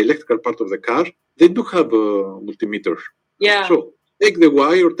electrical part of the car, they do have multimeters. Yeah. So take the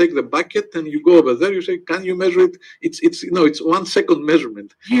wire or take the bucket and you go over there. You say, "Can you measure it?" It's 1 second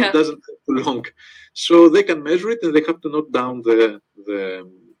measurement. Yeah. It doesn't take too long. So they can measure it and they have to note down the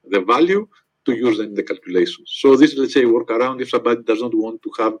value to use in the calculations. So this is, let's say, a workaround if somebody does not want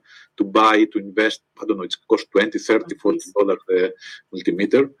to buy, to invest, I don't know, it costs $20, $30, $40 the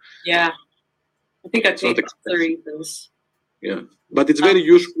multimeter. Yeah. I think I paid $30. Yeah, but it's very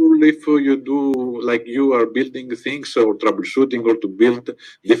useful if you do, like you are building things or troubleshooting or to build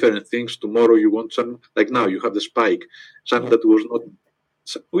different things. Tomorrow you want some, like now you have the spike, something that was not,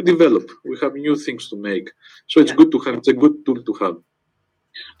 we develop, we have new things to make. So it's good to have, it's a good tool to have.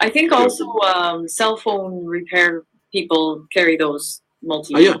 I think also cell phone repair people carry those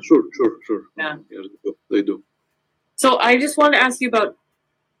multimeters. Yeah, sure. Yeah. Yes, they do. So I just wanted to ask you about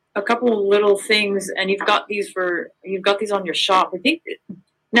a couple of little things, and you've got these on your shop. I think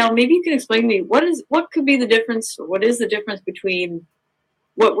now maybe you can explain to me what could be the difference, or what is the difference between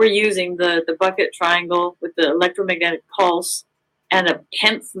what we're using, the bucket triangle with the electromagnetic pulse and a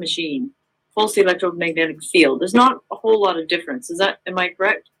PEMF machine, pulse electromagnetic field. There's not a whole lot of difference. Am I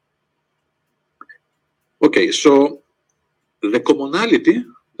correct? Okay, so the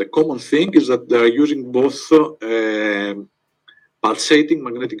common thing is that they are using both pulsating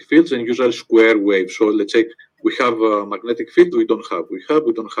magnetic fields and usually square waves. So let's say we have a magnetic field, we don't have. We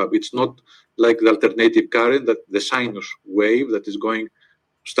don't have. It's not like the alternative current, that the sinus wave that is going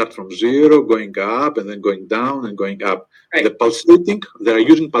start from 0, going up, and then going down and going up. Right. The pulsating, they are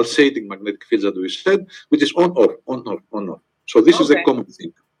using pulsating magnetic fields, that we said, which is on off. So this is the common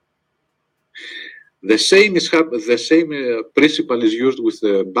thing. The same principle is used with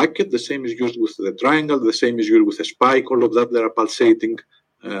the bucket. The same is used with the triangle. The same is used with a spike. All of that, they are pulsating.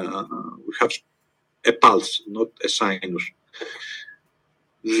 We have a pulse, not a sinus.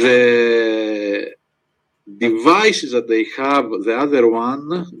 The devices that they have, the other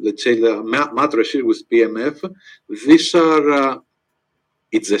one, let's say the mattresses with PMF, these are,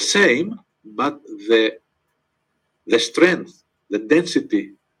 it's the same, but the strength, the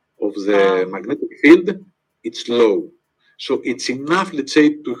density of the magnetic field, it's low. So it's enough, let's say,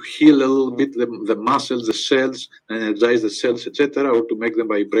 to heal a little bit the muscles, the cells, energize the cells, etc., or to make them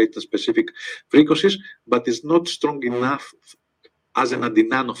vibrate at specific frequencies, but it's not strong enough as an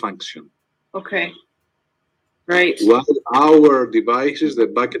anti-nano function. Okay. Right. While our devices, the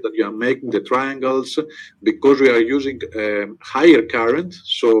bucket that you are making, the triangles, because we are using higher current,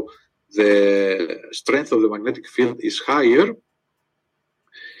 so the strength of the magnetic field is higher,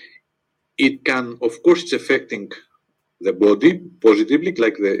 it can, of course, it's affecting the body positively,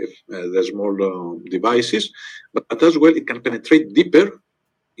 like the small devices, but as well, it can penetrate deeper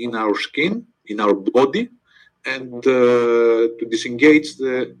in our skin, in our body, and to disengage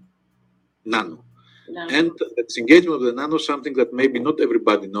the nano. And the disengagement of the nano is something that maybe not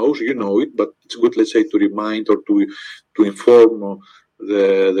everybody knows. You know it, but it's good, let's say, to remind or to inform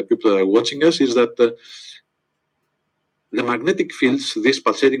the people that are watching us, is that the magnetic fields, these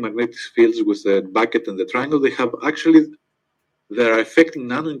pulsating magnetic fields with the bucket and the triangle, they are affecting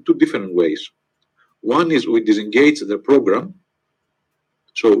nano in two different ways. One is we disengage the program.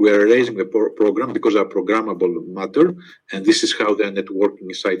 So we are erasing the program because they are programmable matter, and this is how they are networking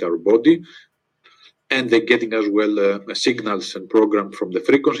inside our body. And they're getting as well signals and program from the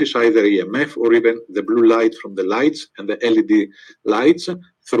frequencies, either EMF or even the blue light from the lights and the LED lights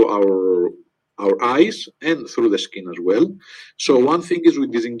through our eyes and through the skin as well. So one thing is we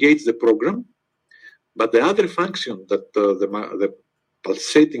disengage the program, but the other function that the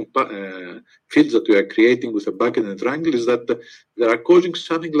pulsating fields that we are creating with a bucket and a triangle is that they are causing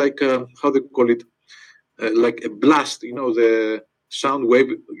something like, how they call it, like a blast, the sound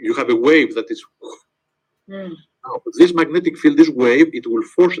wave. You have a wave that is... Now, this magnetic field, this wave, it will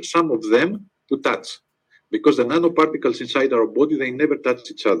force some of them to touch, because the nanoparticles inside our body, they never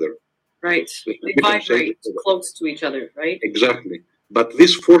touch each other. Right. They vibrate close to each other, right? Exactly. But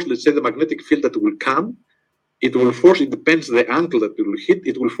this force, let's say the magnetic field that will come, it will force, it depends the angle that it will hit,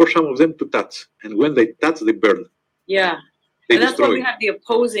 it will force some of them to touch. And when they touch, they burn. Yeah. And that's why we have the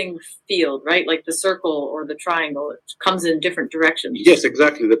opposing field, right? Like the circle or the triangle, it comes in different directions. Yes,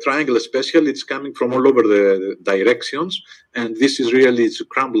 exactly. The triangle especially, it's coming from all over the directions. And this is really, it's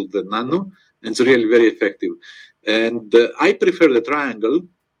crumbled the nano, and it's really very effective. And I prefer the triangle,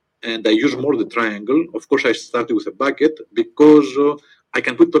 and I use more the triangle. Of course, I started with a bucket because I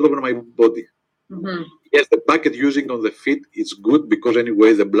can put it all over my body. Mm-hmm. Yes, the bucket using on the feet is good because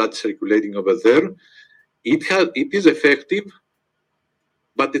anyway, the blood circulating over there. It is effective,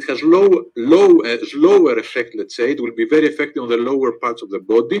 but it has slower effect, let's say. It will be very effective on the lower parts of the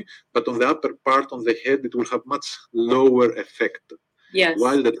body, but on the upper part, on the head, it will have much lower effect. Yes.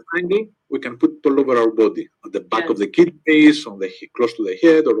 While the triangle, we can put it all over our body, at the back of the kidneys, close to the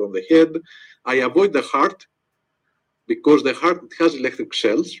head or on the head. I avoid the heart because the heart has electric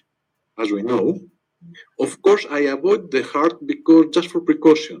cells, as we know. Of course, I avoid the heart because just for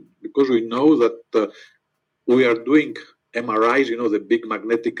precaution, because we know that we are doing MRIs, the big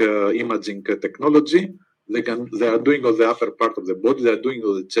magnetic imaging technology. They are doing on the upper part of the body. They are doing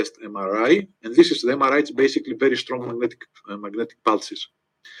on the chest MRI, and this is the MRI. It's basically very strong magnetic pulses,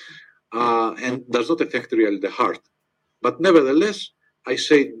 and does not affect really the heart. But nevertheless, I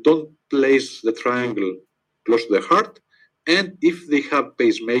say don't place the triangle close to the heart, and if they have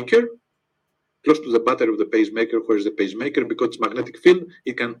pacemaker, close to the battery of the pacemaker, where is the pacemaker, because magnetic field,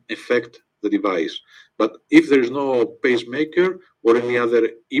 it can affect the device. But if there is no pacemaker or any other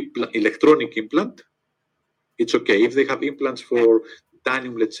electronic implant, it's okay. If they have implants for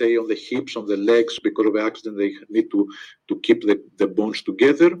titanium, let's say on the hips, on the legs, because of the accident, they need to keep the bones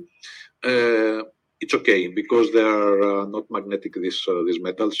together. It's okay because they are not magnetic, these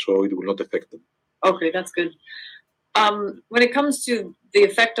metals, so it will not affect them. Okay, that's good. When it comes to the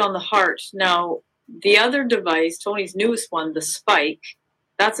effect on the heart, now the other device, Tony's newest one, the Spike,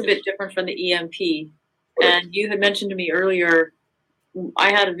 that's a bit different from the EMP. And you had mentioned to me earlier,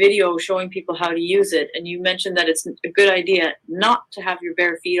 I had a video showing people how to use it, and you mentioned that it's a good idea not to have your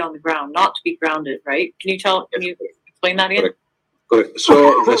bare feet on the ground, not to be grounded, right? Can you explain that again? Correct.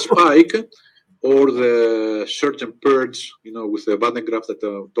 So the Spike or the Surgeon Purge, with the Van de Graaff that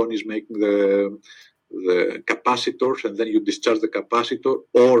Tony is making, the capacitors, and then you discharge the capacitor,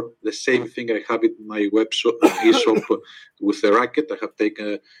 or the same thing I have in my web shop, e-shop with a racket. I have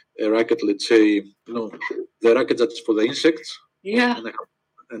taken a racket, let's say, the racket that's for the insects. Yeah.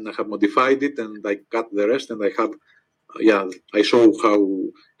 And I have modified it, and I cut the rest, and I have, I show how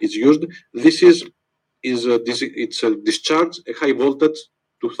it's used. This is it's a discharge, a high voltage,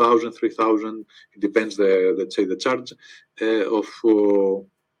 2000, 3000, it depends let's say the charge of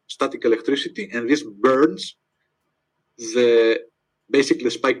static electricity, and this burns basically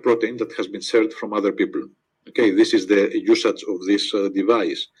the spike protein that has been shared from other people. Okay, this is the usage of this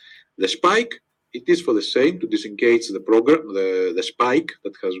device. The spike, it is for the same, to disengage the program, the spike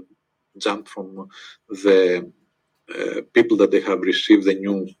that has jumped from the people that they have received the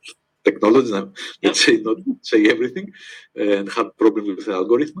new technology, let's say, not say everything, and have problems with the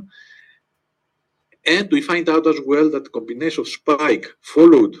algorithm. And we find out as well that combination of spike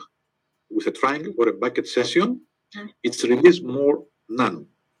followed with a triangle or a bucket session, it's released more nano.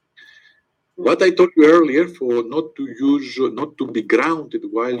 What I told you earlier, for not to be grounded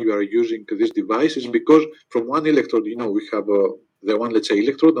while you are using this device, is because from one electrode, we have the one, let's say,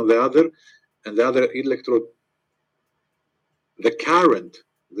 electrode, and the other electrode, the current,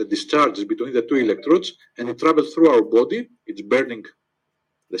 the discharge is between the two electrodes, and it travels through our body. It's burning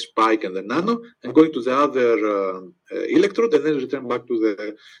the spike and the nano, and going to the other electrode, and then return back to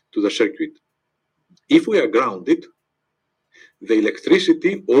the circuit. If we are grounded, the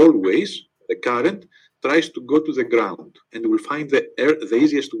electricity always, the current, tries to go to the ground, and we'll find the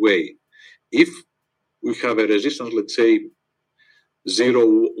easiest way. If we have a resistance, let's say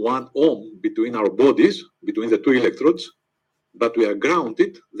 0.1 ohm between our bodies, between the two electrodes, but we are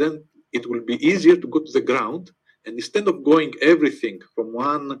grounded, then it will be easier to go to the ground, and instead of going everything from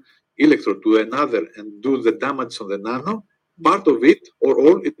one electrode to another and do the damage on the nano, part of it or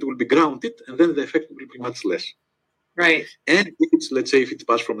all, it will be grounded, and then the effect will be much less. Right. And if it's, let's say, if it's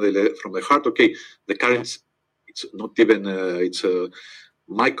passed from the heart, okay, the currents, it's not even it's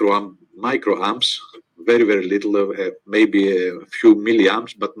microamps, very, very little, maybe a few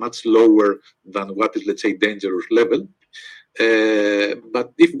milliamps, but much lower than what is, let's say, dangerous level.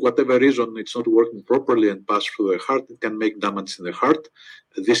 But if whatever reason it's not working properly and pass through the heart, it can make damage in the heart.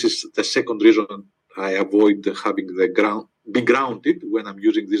 This is the second reason I avoid having be grounded when I'm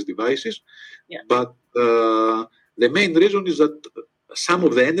using these devices. Yeah. But the main reason is that some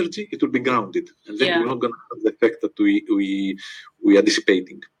of the energy, it will be grounded, and then we're not going to have the effect that we are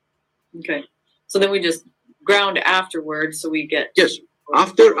anticipating. Okay. So then we just ground afterwards, so we get... Yes.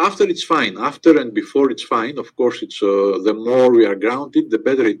 After it's fine. After and before it's fine. Of course, it's the more we are grounded, the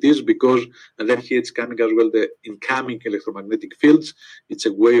better it is, because, and then here it's coming as well, the incoming electromagnetic fields. It's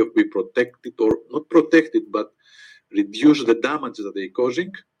a way of being protected, or not protected, but reduce the damage that they're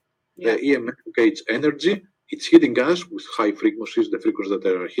causing. The EMF, okay, it's energy. It's hitting us with high frequencies, the frequencies that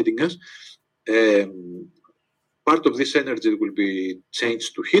are hitting us. Part of this energy will be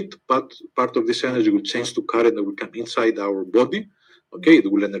changed to heat, but part of this energy will change to current that will come inside our body. Okay,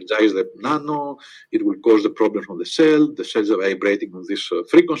 it will energize the nano, it will cause the problem on the cells are vibrating on these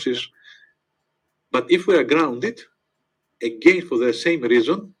frequencies. But if we are grounded, again for the same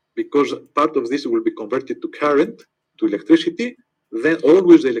reason, because part of this will be converted to current, to electricity, then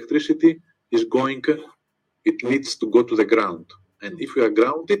always the electricity is going, it needs to go to the ground. And if we are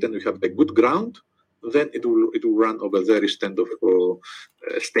grounded and we have a good ground, then it will run over there instead of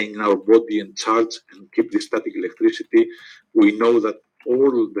staying in our body and charge and keep the static electricity. We know that all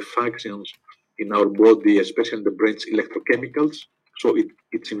the functions in our body, especially in the brain's electrochemicals, so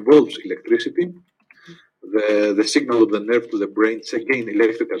it involves electricity. The signal of the nerve to the brain is again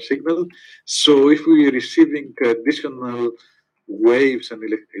electrical signal. So if we are receiving additional waves and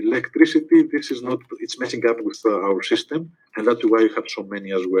electricity, this is not, it's messing up with our system, and that's why you have so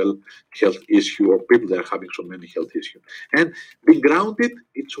many as well health issues, or people that are having so many health issues. And being grounded,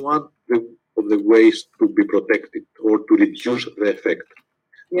 it's one of the ways to be protected or to reduce the effect.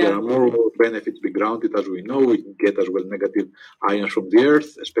 There are more benefits being grounded, as we know. We can get as well negative ions from the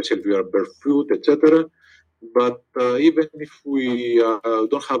earth, especially if we are barefoot, etc. But even if we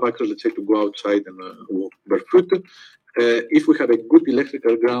don't have access, let's say, to go outside and walk barefoot, if we have a good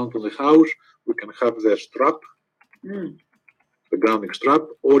electrical ground on the house, we can have the strap, the grounding strap.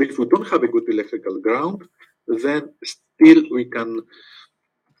 Or if we don't have a good electrical ground, then still we can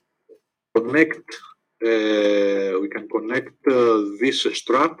connect. This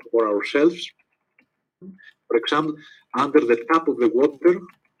strap or ourselves. For example, under the tap of the water,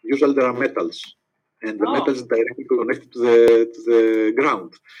 usually there are metals, and the metals directly connected to the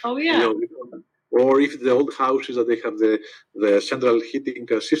ground. Oh yeah. Or if the old houses that they have the central heating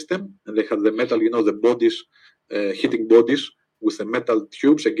system and they have the metal, the bodies, heating bodies with the metal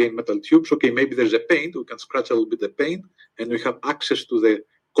tubes, again metal tubes. Okay, maybe there's a paint, we can scratch a little bit the paint, and we have access to the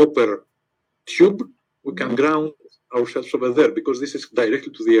copper tube. We can ground ourselves over there because this is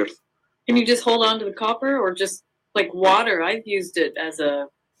directly to the earth. Can you just hold on to the copper, or just like water? I've used it as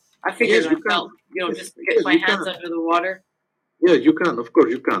I figured Yes, I felt, just to get my hands under the water. Yeah, you can. Of course,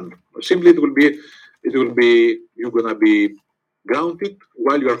 you can. Simply, you're gonna be grounded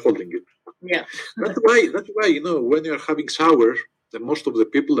while you are holding it. Yeah. That's why, when you're having showers, most of the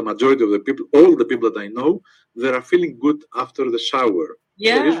people, the majority of the people, all the people that I know, they are feeling good after the shower.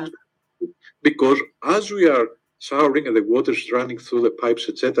 Yeah. Because as we are showering and the water is running through the pipes,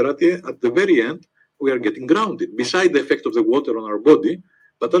 etc., at the very end, we are getting grounded. Besides the effect of the water on our body,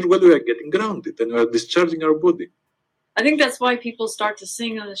 but as well we are getting grounded and we are discharging our body. I think that's why people start to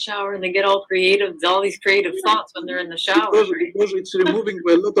sing in the shower and they get all creative, all these creative thoughts when they're in the shower. Because it's removing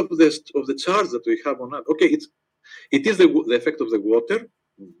a lot of the charge that we have on that. Okay, it is the effect of the water,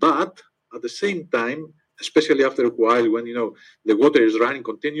 but at the same time, especially after a while, when the water is running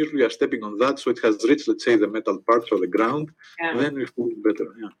continuously, we are stepping on that, so it has reached, let's say, the metal parts or the ground, and then we feel better.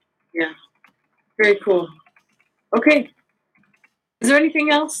 Yeah, very cool. Okay, is there anything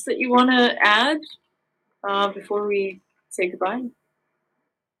else that you want to add before we say goodbye?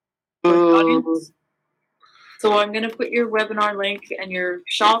 So I'm going to put your webinar link and your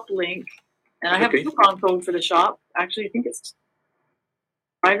shop link, and I have a coupon code for the shop. Actually, I think it's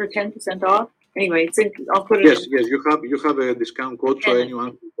 5 or 10% off. Anyway, I'll put it. Yes, you have a discount code for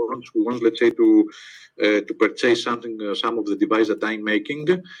anyone who wants, let's say, to purchase something, some of the device that I'm making,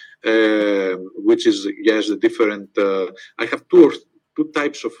 which is the different. I have two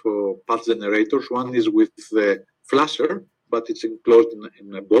types of pulse generators. One is with the flasher, but it's enclosed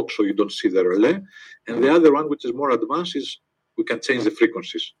in a box, so you don't see the relay. And the other one, which is more advanced, is we can change the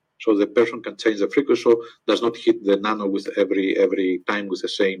frequencies. So the person can change the frequency, so does not hit the nano with every time with the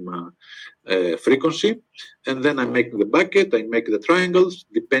same frequency. And then I make the bucket, I make the triangles,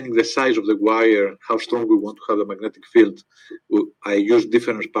 depending the size of the wire, how strong we want to have the magnetic field. I use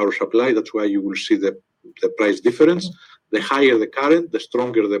different power supply. That's why you will see the price difference. The higher the current, the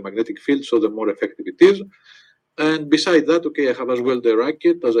stronger the magnetic field, so the more effective it is. And beside that, okay, I have as well the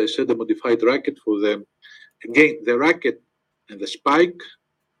racket, as I said, the modified racket for the racket and the spike.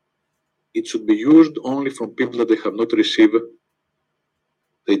 It should be used only from people that they have not received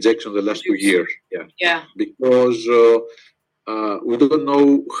the injection the last 2 years. Yeah. Because we don't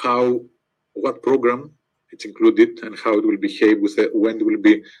know what program it's included and how it will behave when it will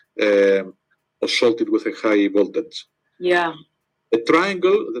be assaulted with a high voltage. Yeah. The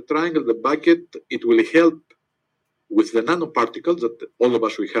triangle, the bucket, it will help with the nanoparticles that all of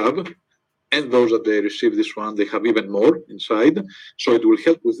us we have, and those that they receive this one, they have even more inside. So it will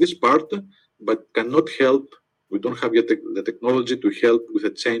help with this part, but cannot help. We don't have yet the technology to help with the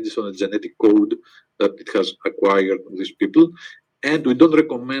changes on the genetic code that it has acquired on these people. And we don't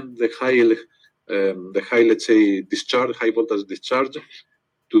recommend the high, let's say, discharge, high voltage discharge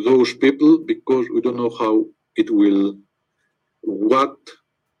to those people because we don't know how it will,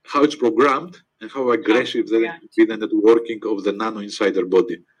 how it's programmed and how aggressive the networking of the nano inside their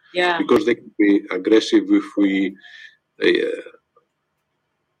body. Yeah. Because they can be aggressive if we. They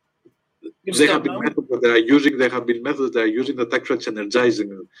have been methods that they are using. There have been methods that are using that actually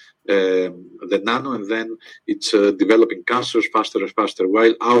energizing the nano, and then it's developing cancers faster and faster.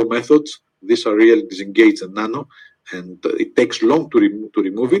 While our methods, these are really disengage the nano, and it takes long to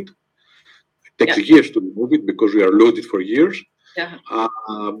remove it. It takes years to remove it because we are loaded for years. Yeah.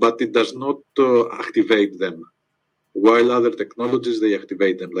 But it does not activate them. While other technologies, they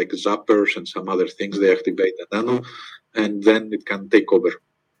activate them, like zappers and some other things, they activate the nano, and then it can take over.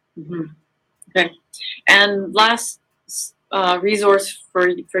 Mm-hmm. Okay. And last resource for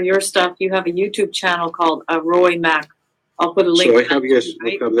your stuff, you have a YouTube channel called Aroy Mac. I'll put a link. So I have,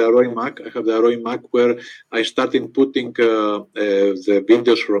 I have the Aroy Mac. I have the Aroy Mac where I started putting the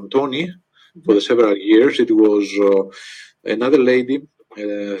videos from Tony for the several years. It was another lady,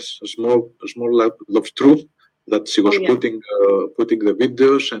 a small love true, that she was putting the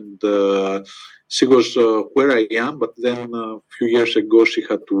videos, and she was where I am, but then a few years ago she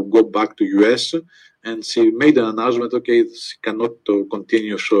had to go back to US, and she made an announcement, okay, she cannot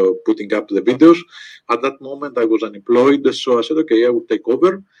continue putting up the videos. At that moment I was unemployed, so I said, okay, I will take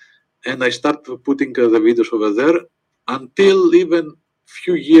over, and I started putting the videos over there until even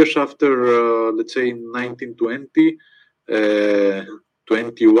few years after, let's say 1920,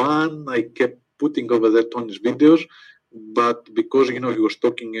 21, I kept putting over there Tony's videos, but because he was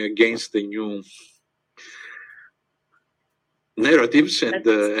talking against the new narratives and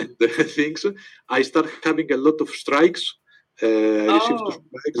things, I started having a lot of strikes. I received 2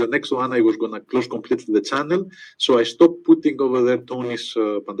 strikes. The next one, I was going to close completely the channel. So I stopped putting over there Tony's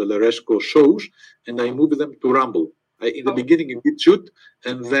Pantelleresco shows, and I moved them to Rumble. In the beginning, it did shoot,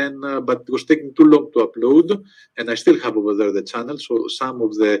 and then, but it was taking too long to upload, and I still have over there the channel. So some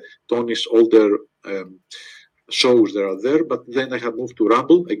of the Tony's older shows that are there, but then I have moved to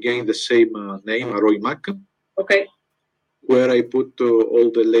Rumble, again, the same name, Aroy Mac. Okay. Where I put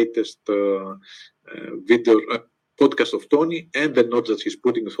all the latest video podcast of Tony and the notes that he's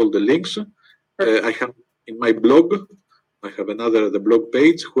putting with all the links. I have in my blog, I have the blog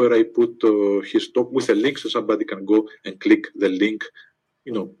page where I put his talk with a link so somebody can go and click the link,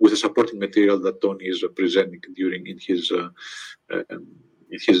 with the supporting material that Tony is presenting in his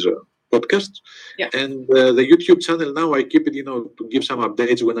podcasts. Yeah. And the YouTube channel now, I keep it, to give some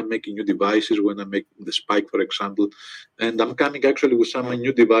updates when I'm making new devices, when I'm making the Spike, for example. And I'm coming actually with some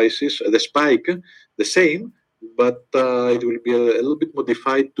new devices. The Spike, the same, but it will be a little bit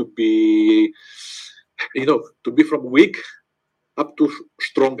modified to be, to be from weak up to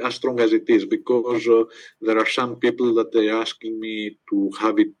as strong as it is, because there are some people that they're asking me to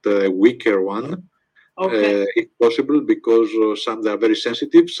have it a weaker one. Okay. If possible, because some they are very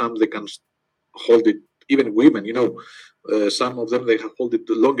sensitive, some they can hold it, even women, some of them they have hold it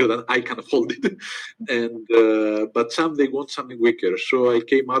longer than I can hold it, and but some they want something weaker. So I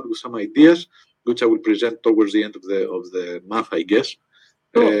came out with some ideas, which I will present towards the end of the month, I guess.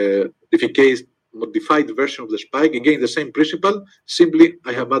 Cool. Modified version of the Spike, again the same principle. Simply,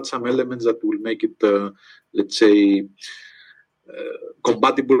 I have had some elements that will make it, let's say,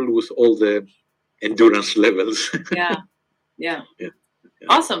 compatible with all the endurance levels. Yeah.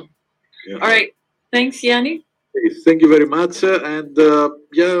 Awesome. Yeah. All right. Thanks, Yanni. Thank you very much. And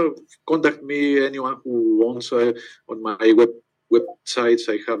contact me, anyone who wants, on my websites.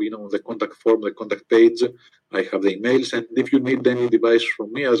 I have, the contact form, the contact page. I have the emails. And if you need any device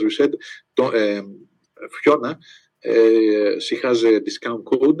from me, as we said, Fiona, she has a discount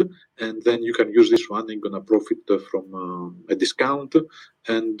code, and then you can use this one. You're going to profit from a discount.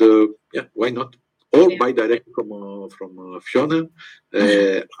 And why not? Or buy directly from Fiona.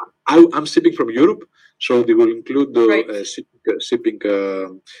 I'm shipping from Europe, so they will include shipping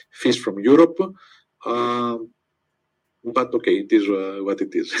fees from Europe. But okay, it is what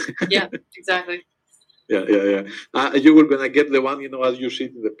it is. Yeah, exactly. Yeah. You were gonna get the one, as you see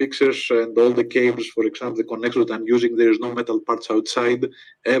in the pictures, and all the cables, for example, the connectors that I'm using. There is no metal parts outside.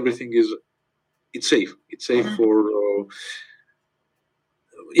 Everything it's safe. It's safe for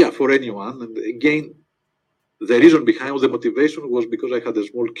anyone. And again, the reason behind the motivation was because I had a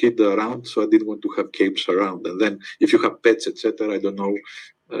small kid around, so I didn't want to have cables around. And then if you have pets, etc., I don't know.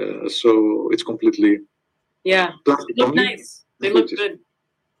 So it's completely they look nice. They look good.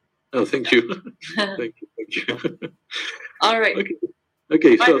 Oh, thank you. Thank you. All right.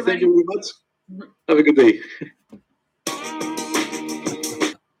 Okay. Bye, so everybody. Thank you very much. Have a good day.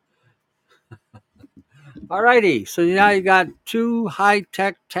 All righty. So now you got two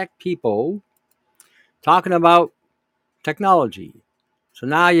high-tech people talking about technology. So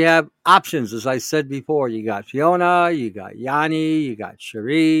now you have options, as I said before. You got Fiona, you got Yanni, you got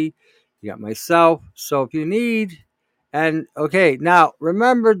Cherie, you got myself. So if you need, and okay, now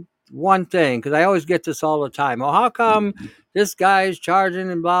remember one thing, because I always get this all the time. Oh, how come this guy's charging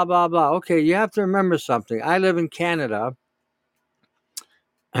and blah, blah, blah? Okay, you have to remember something. I live in Canada.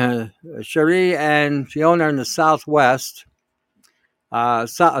 Cherie and Fiona are in the Southwest.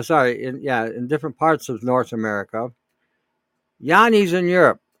 In different parts of North America. Yanni's in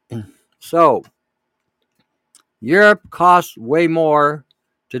Europe. So Europe costs way more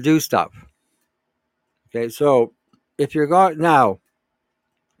to do stuff. Okay, so if you're going now,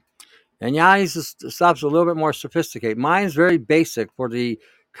 and Yanni's stuff's a little bit more sophisticated. Mine's very basic for the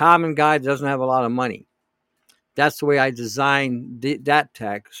common guy that doesn't have a lot of money. That's the way I designed that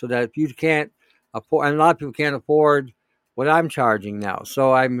tech, so that if you can't afford, and a lot of people can't afford what I'm charging now.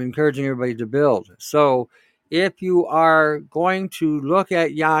 So I'm encouraging everybody to build. So if you are going to look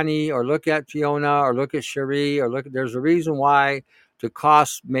at Yanni or look at Fiona or look at Cherie there's a reason why the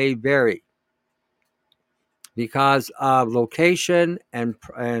costs may vary, because of location and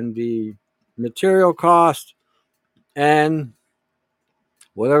the material cost and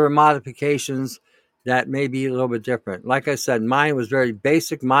whatever modifications that may be a little bit different. Like I said, mine was very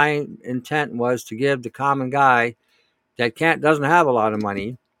basic. My intent was to give the common guy that doesn't have a lot of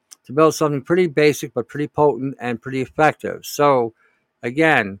money to build something pretty basic but pretty potent and pretty effective. So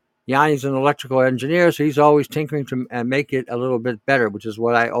again, Yanni's an electrical engineer, so he's always tinkering to make it a little bit better, which is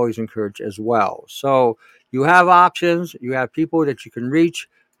what I always encourage as well. So you have options. You have people that you can reach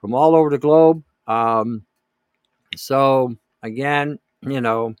from all over the globe. So again,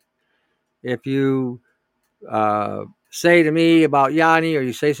 if you say to me about Yanni, or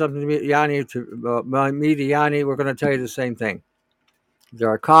you say something to me, Yanni, me to Yanni, we're going to tell you the same thing. There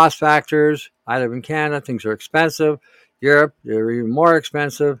are cost factors. I live in Canada. Things are expensive. Europe, they're even more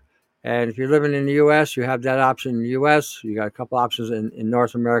expensive. And if you're living in the U.S., you have that option in the U.S. You got a couple options in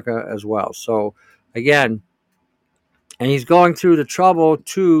North America as well. So again, and he's going through the trouble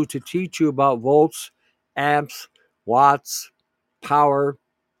too to teach you about volts, amps, watts, power,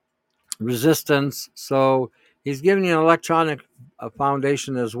 resistance. So he's giving you an electronic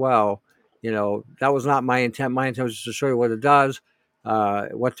foundation as well. That was not my intent. My intent was just to show you what it does,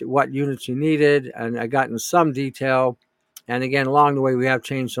 what units you needed, and I got in some detail. And again, along the way, we have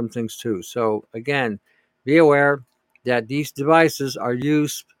changed some things too. So again, be aware that these devices are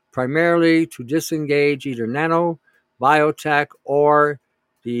used primarily to disengage either nano, biotech, or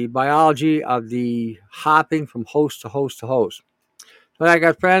the biology of the hopping from host to host to host. But I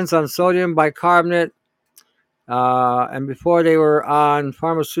got friends on sodium bicarbonate, and before they were on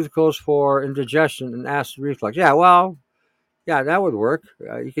pharmaceuticals for indigestion and acid reflux. Yeah, that would work.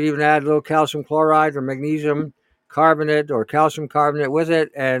 You could even add a little calcium chloride or magnesium carbonate or calcium carbonate with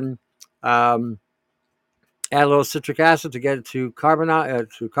it, and add a little citric acid to get it to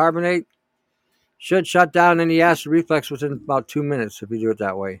carbonate. Should shut down any acid reflux within about 2 minutes if you do it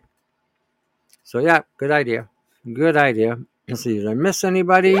that way. So yeah, good idea. Good idea. Let's see, did I miss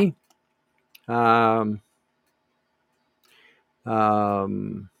anybody? Let's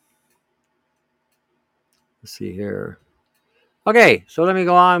see here. Okay, so let me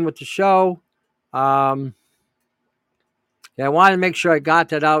go on with the show. I wanted to make sure I got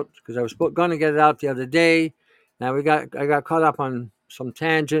that out because I was going to get it out the other day. Now I got caught up on some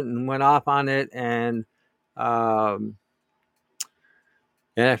tangent and went off on it, and I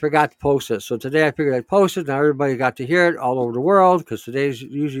forgot to post it. So today I figured I'd post it. Now everybody got to hear it all over the world because today's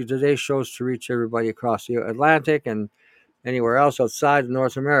show's to reach everybody across the Atlantic and anywhere else outside of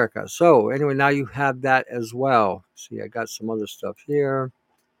North America. So anyway, now you have that as well. See, I got some other stuff here.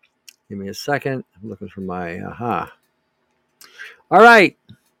 Give me a second. I'm looking for my aha. All right.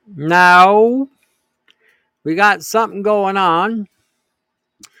 Now we got something going on.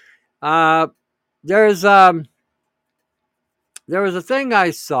 There was a thing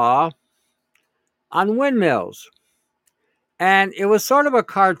I saw on windmills, and it was sort of a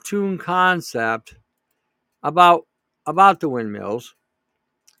cartoon concept about the windmills.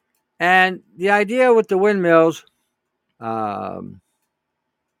 And the idea with the windmills, how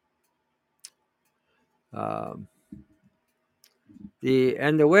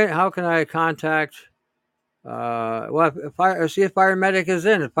can I contact? See if Fire Medic is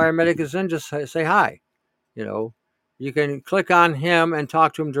in. If Fire Medic is in, just say hi. You can click on him and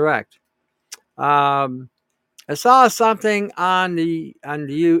talk to him direct. I saw something on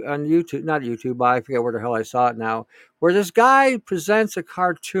YouTube, not YouTube, but I forget where the hell I saw it now, where this guy presents a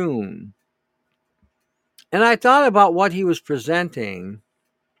cartoon. And I thought about what he was presenting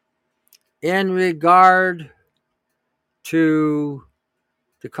in regard to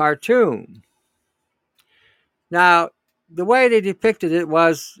the cartoon. Now, the way they depicted it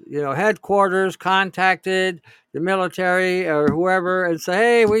was, headquarters contacted the military or whoever and say,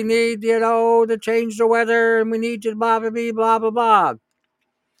 hey, we need, to change the weather and we need you to blah, blah, blah, blah, blah, blah.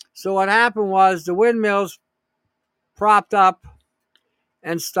 So what happened was the windmills propped up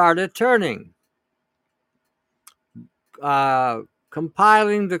and started turning,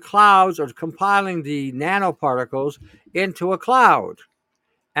 compiling the clouds or compiling the nanoparticles into a cloud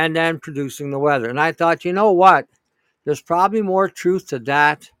and then producing the weather. And I thought, you know what? There's probably more truth to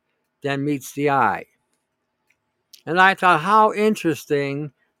that than meets the eye. And I thought, how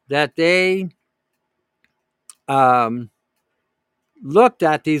interesting that they looked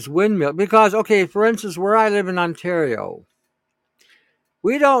at these windmills. Because, okay, for instance, where I live in Ontario,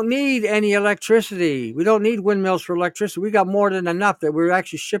 we don't need any electricity. We don't need windmills for electricity. We got more than enough that we're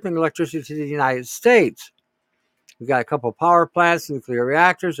actually shipping electricity to the United States. We've got a couple of power plants, nuclear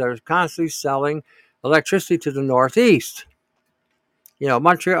reactors that are constantly selling electricity to the Northeast.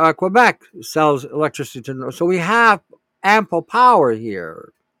 Montreal, Quebec sells electricity to the North. So we have ample power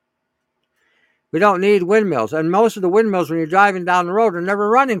here. We don't need windmills. And most of the windmills, when you're driving down the road, are never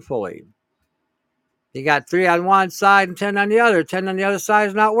running fully. You got 3 on one side and 10 on the other. 10 on the other side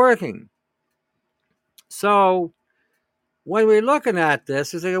is not working. So when we're looking at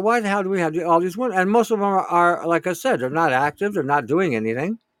this, it's like, why the hell do we have all these windmills? And most of them are, like I said, they're not active. They're not doing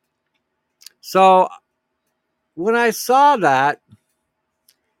anything. So when I saw that,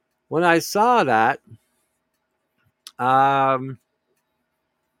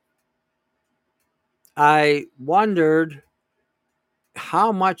 I wondered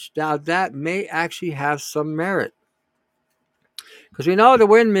how much now that may actually have some merit. Because we know the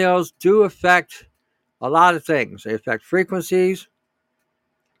windmills do affect a lot of things. They affect frequencies,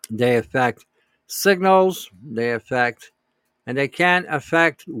 they affect signals, and they can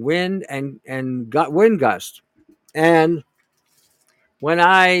affect wind and wind gusts. And when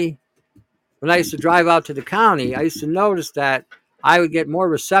I used to drive out to the county, I used to notice that I would get more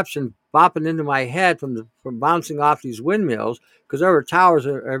reception bopping into my head from bouncing off these windmills, because there were towers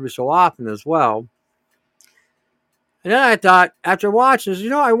every so often as well. And then I thought, after watching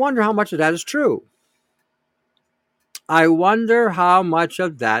this, I wonder how much of that is true. I wonder how much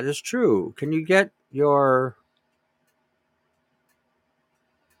of that is true. Can you get your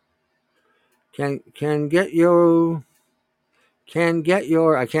I don't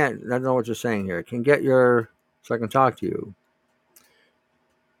know what you're saying here. Can get your so I can talk to you.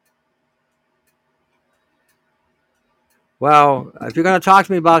 Well, if you're going to talk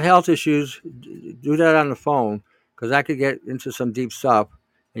to me about health issues, do that on the phone, because I could get into some deep stuff.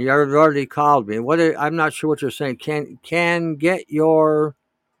 And you already called me. I'm not sure what you're saying. Can get your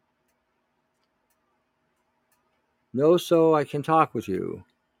no, so I can talk with you.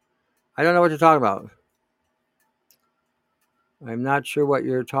 I don't know what you're talking about. I'm not sure what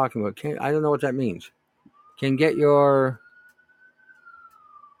you're talking about. I don't know what that means. Can get your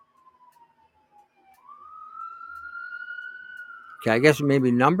I guess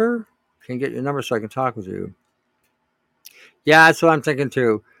maybe number. Can get your number so I can talk with you. Yeah, that's what I'm thinking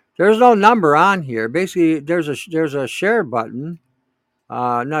too. There's no number on here. Basically, there's a share button.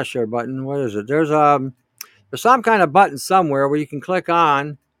 Not share button. What is it? There's some kind of button somewhere where you can click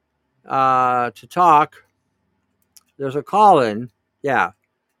on to talk. There's a call in. Yeah.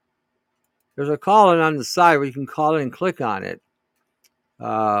 There's a call in on the side where you can call in and click on it.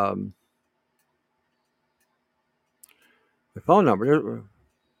 The phone number.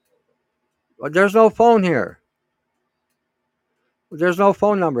 There's no phone here. There's no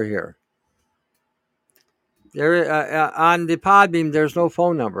phone number here. There on the Podbeam, there's no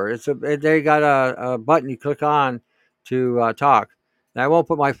phone number. They got a button you click on to talk. And I won't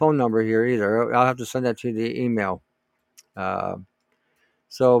put my phone number here either. I'll have to send that to the email. But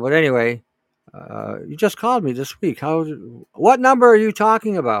anyway, you just called me this week. What number are you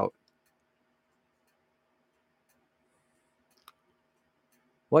talking about?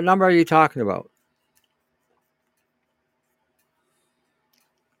 What number are you talking about?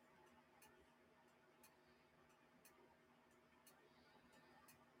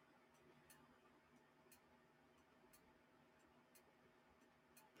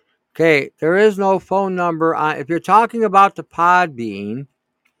 Okay, there is no phone number on. If you're talking about the Podbean,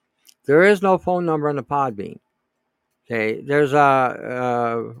 there is no phone number on the Podbean. Okay, there's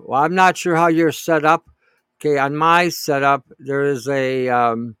well, I'm not sure how you're set up. Okay, on my setup, there is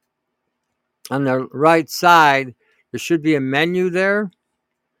on the right side, there should be a menu there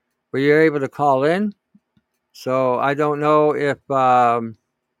where you're able to call in. So I don't know if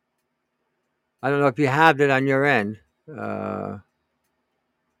you have that on your end.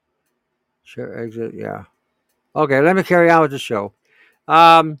 Share exit, yeah. Okay, let me carry on with the show.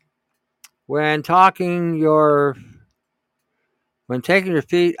 When taking your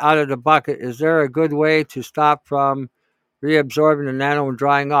feet out of the bucket, is there a good way to stop from reabsorbing the nano and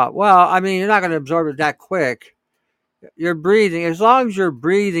drying up? Well, I mean, you're not going to absorb it that quick. You're breathing. As long as you're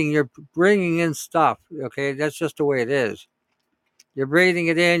breathing, you're bringing in stuff. Okay, that's just the way it is. You're breathing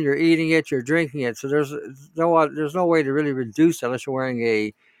it in, you're eating it, you're drinking it. So there's no way to really reduce it unless you're wearing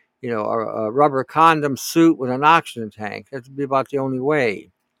a rubber condom suit with an oxygen tank. That'd be about the only way.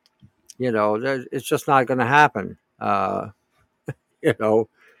 It's just not going to happen. When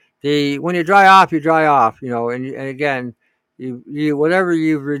you dry off, you dry off. And again, you whatever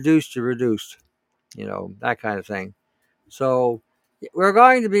you've reduced, you reduced. That kind of thing. So we're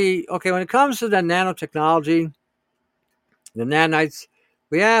going to be okay when it comes to the nanotechnology, the nanites.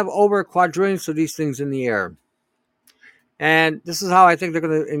 We have over quadrillions of these things in the air, and this is how I think they're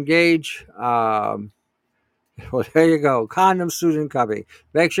going to engage. Well, there you go. Condom, suit, and cubby.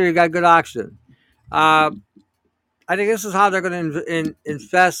 Make sure you got good oxygen. I think this is how they're going to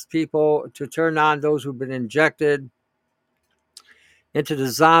infest people to turn on those who've been injected into the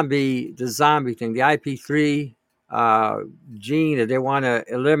zombie thing, the IP3 gene that they want to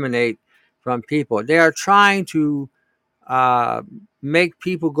eliminate from people. They are trying to make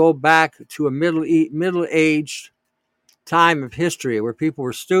people go back to a middle-aged time of history where people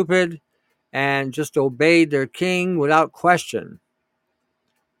were stupid and just obeyed their king without question.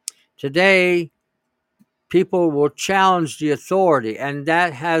 Today, people will challenge the authority, and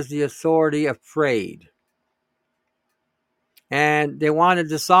that has the authority afraid. And they want to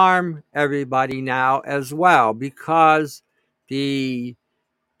disarm everybody now as well, because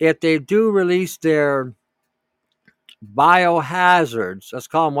if they do release their biohazards, let's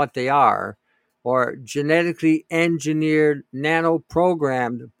call them what they are, or genetically engineered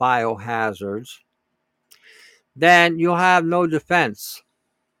nanoprogrammed biohazards, then you'll have no defense.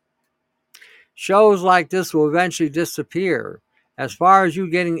 Shows like this will eventually disappear. As far as you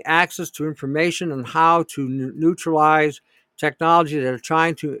getting access to information on how to neutralize technology that are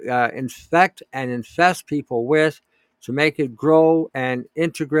trying to infect and infest people with, to make it grow and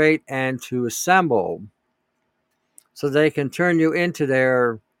integrate and to assemble so they can turn you into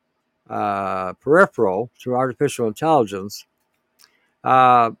their peripheral through artificial intelligence.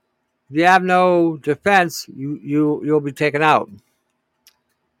 If you have no defense, you'll be taken out.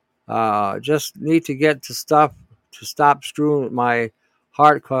 Just need to get to stuff to stop screwing with my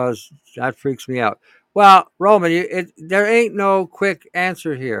heart, because that freaks me out. Well, Roman, there ain't no quick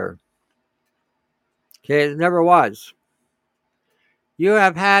answer here. Okay, it never was. You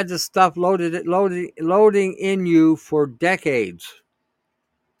have had this stuff loading in you for decades,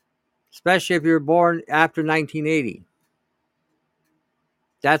 especially if you're born after 1980.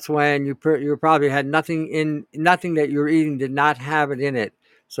 That's when you probably had nothing that you're eating did not have it in it.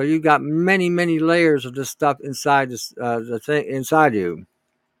 So you've got many, many layers of this stuff inside the thing inside you.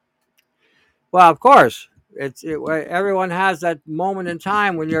 Well, of course, everyone has that moment in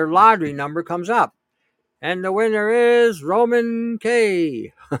time when your lottery number comes up, and the winner is Roman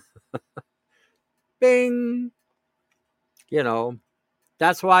K. Bing. You know,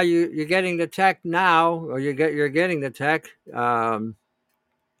 that's why you're getting the tech now, or you're getting the tech to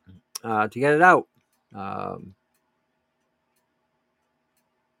get it out.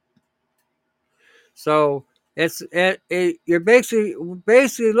 So you're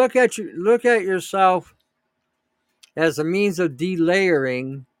basically look at yourself as a means of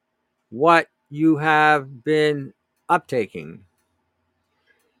delayering what you have been uptaking.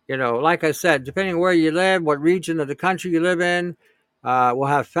 You know, like I said, depending on where you live, what region of the country you live in, will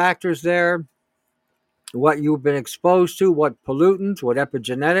have factors there. What you've been exposed to, what pollutants, what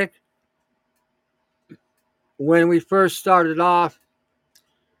epigenetic. When we first started off,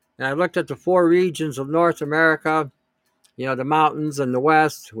 and I looked at the 4 regions of North America, you know, the mountains and the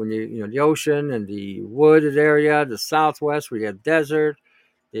west, when you know, the ocean and the wooded area, the southwest where you have desert,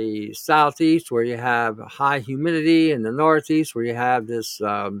 the southeast where you have high humidity, and the northeast where you have this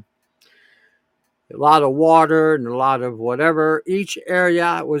a lot of water and a lot of whatever. Each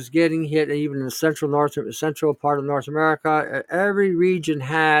area was getting hit, even in the central part of North America. Every region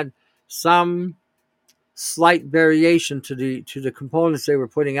had some slight variation to the components they were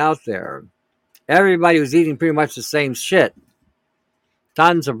putting out there. Everybody was eating pretty much the same shit.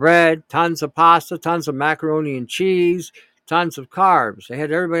 Tons of bread, tons of pasta, tons of macaroni and cheese, tons of carbs. They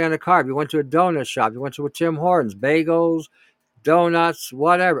had everybody on a carb. You went to a donut shop. You went to a Tim Hortons, bagels, donuts,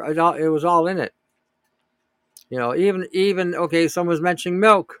 whatever. It was all in it. You know, even okay, someone was mentioning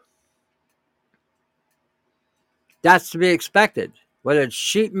milk. That's to be expected. Whether it's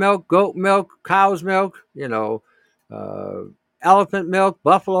sheep milk, goat milk, cow's milk, you know, elephant milk,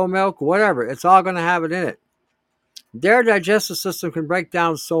 buffalo milk, whatever. It's all going to have it in it. Their digestive system can break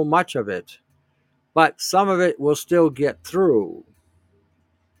down so much of it, but some of it will still get through.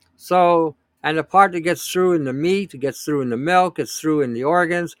 So, and the part that gets through in the meat, it gets through in the milk, gets through in the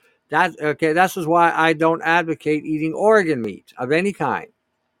organs. This is why I don't advocate eating organ meat of any kind.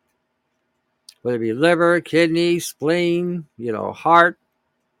 Whether it be liver, kidney, spleen, you know, heart,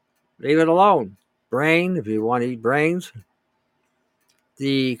 leave it alone. Brain, if you want to eat brains.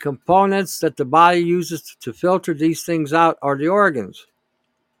 The components that the body uses to filter these things out are the organs.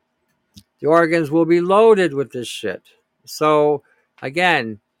 The organs will be loaded with this shit. So,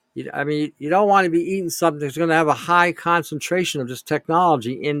 again, you don't want to be eating something that's going to have a high concentration of this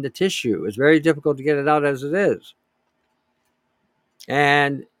technology in the tissue. It's very difficult to get it out as it is.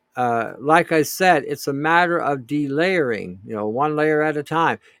 And like I said, it's a matter of delayering, you know, one layer at a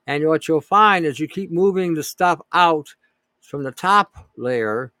time. And what you'll find is you keep moving the stuff out from the top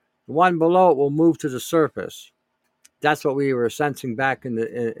layer, the one below it will move to the surface. That's what we were sensing back in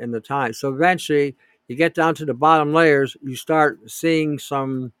the time. So eventually, you get down to the bottom layers, you start seeing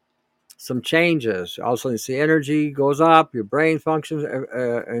some changes. Also, you see energy goes up, your brain functions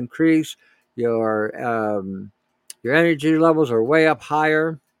increase, your energy levels are way up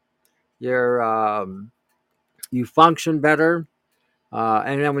higher. You function better.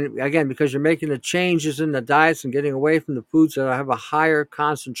 And then again, because you're making the changes in the diets and getting away from the foods that have a higher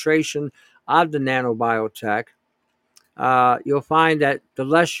concentration of the nanobiotech, you'll find that the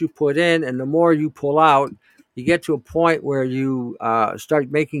less you put in and the more you pull out, you get to a point where you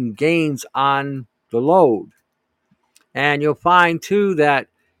start making gains on the load. And you'll find too that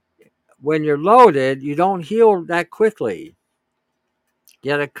when you're loaded, you don't heal that quickly.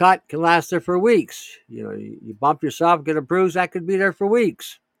 Get a cut, can last there for weeks. You bump yourself, get a bruise, that could be there for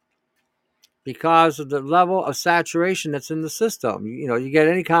weeks because of the level of saturation that's in the system. You get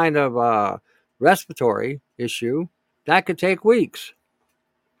any kind of respiratory issue, that could take weeks.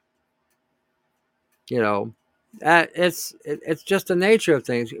 It's just the nature of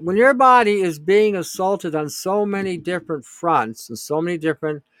things. When your body is being assaulted on so many different fronts and so many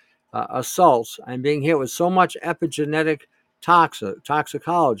different assaults and being hit with so much epigenetic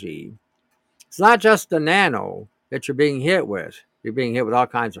toxicology, it's not just the nano that you're being hit with. You're being hit with all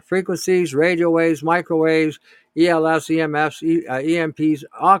kinds of frequencies, radio waves, microwaves, ELS, EMFs, EMPs,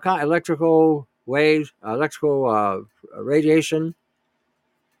 all kinds of electrical waves, electrical radiation.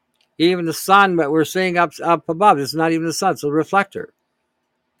 Even the sun that we're seeing up above, it's not even the sun, it's a reflector.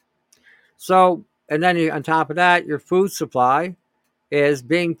 So, and then on top of that, your food supply is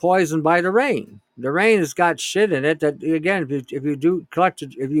being poisoned by the rain. The rain has got shit in it that, again, if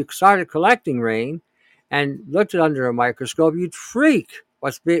you started collecting rain and looked at it under a microscope, you'd freak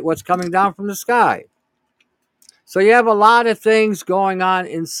what's coming down from the sky. So you have a lot of things going on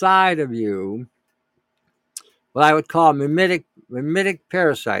inside of you, what I would call mimetic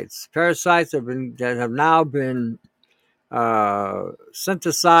parasites. Parasites that have now been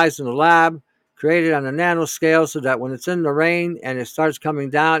synthesized in the lab, created on a nanoscale, so that when it's in the rain and it starts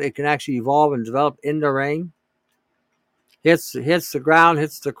coming down, it can actually evolve and develop in the rain. Hits the ground,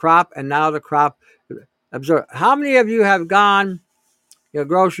 hits the crop, and now the crop absorb. How many of you have gone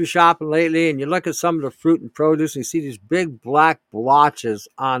grocery shopping lately and you look at some of the fruit and produce and you see these big black blotches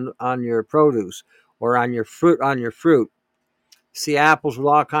on your produce or on your fruit? See apples with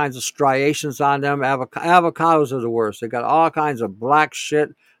all kinds of striations on them. Avocados are the worst. They got all kinds of black shit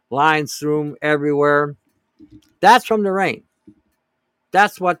lines through them everywhere. That's from the rain.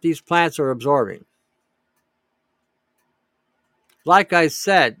 That's what these plants are absorbing. Like I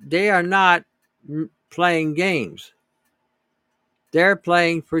said, they are not playing games. They're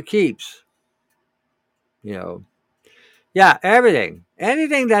playing for keeps. Yeah, everything.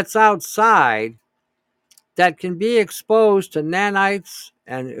 Anything that's outside that can be exposed to nanites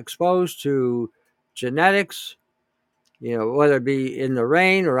and exposed to genetics, whether it be in the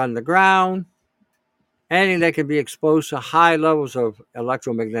rain or on the ground, anything that can be exposed to high levels of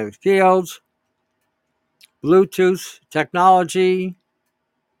electromagnetic fields, Bluetooth technology,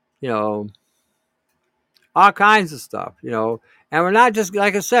 all kinds of stuff, and we're not just,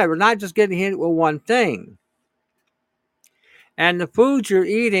 like I said, we're not just getting hit with one thing. And the foods you're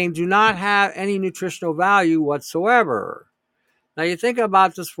eating do not have any nutritional value whatsoever. Now you think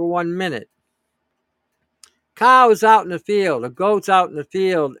about this for 1 minute. Cow is out in the field, a goat's out in the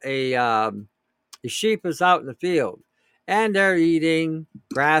field, a sheep is out in the field, and they're eating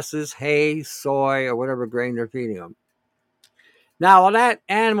grasses, hay, soy, or whatever grain they're feeding them. Now, while that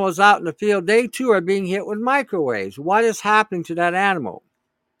animal is out in the field, they too are being hit with microwaves. What is happening to that animal?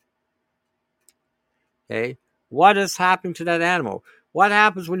 Okay, what is happening to that animal? What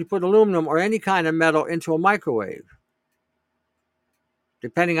happens when you put aluminum or any kind of metal into a microwave?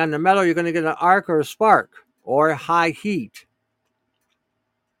 Depending on the metal, you're going to get an arc or a spark or high heat.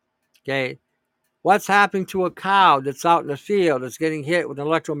 Okay, what's happening to a cow that's out in the field that's getting hit with an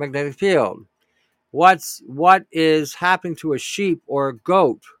electromagnetic field? What is happening to a sheep or a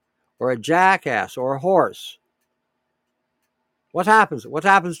goat or a jackass or a horse? What happens? What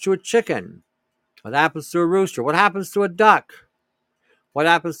happens to a chicken? What happens to a rooster? What happens to a duck? What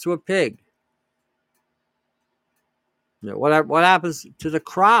happens to a pig? What happens to the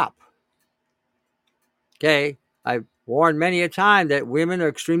crop? Okay, I've warned many a time that women are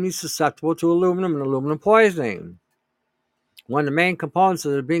extremely susceptible to aluminum and aluminum poisoning. One of the main components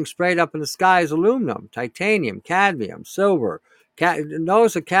that are being sprayed up in the sky is aluminum, titanium, cadmium, silver.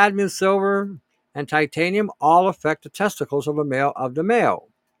 Notice that cadmium, silver, and titanium all affect the testicles of the male.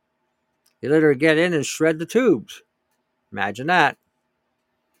 You literally get in and shred the tubes. Imagine that.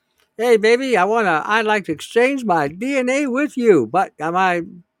 Hey, baby, I'd like to exchange my DNA with you, but my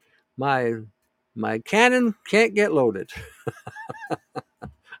cannon can't get loaded.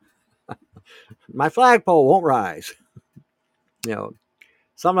 My flagpole won't rise.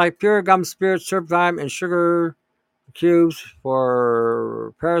 Something like pure gum spirits, turpentine, and sugar cubes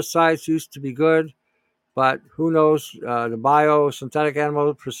for parasites used to be good. But who knows? The biosynthetic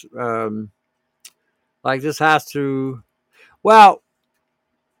animal, like this, has to. Well,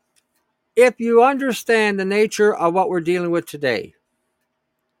 if you understand the nature of what we're dealing with today,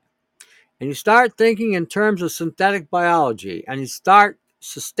 and you start thinking in terms of synthetic biology, and you start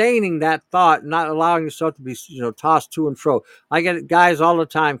sustaining that thought, not allowing yourself to be, tossed to and fro. I get guys all the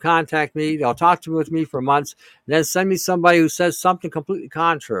time contact me. They'll talk with me for months, and then send me somebody who says something completely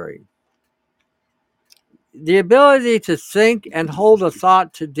contrary. The ability to think and hold a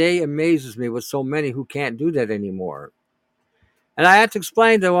thought today amazes me with so many who can't do that anymore. And I had to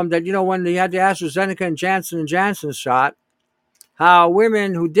explain to them that, when they had the AstraZeneca and Janssen shot, how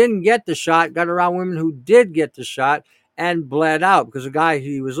women who didn't get the shot got around women who did get the shot and bled out because the guy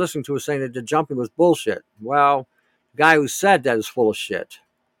he was listening to was saying that the jumping was bullshit. Well, the guy who said that is full of shit.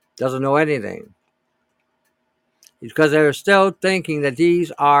 Doesn't know anything. Because they're still thinking that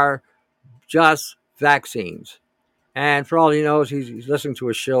these are just vaccines. And for all he knows, he's listening to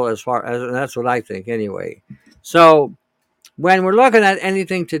a shill and that's what I think anyway. So when we're looking at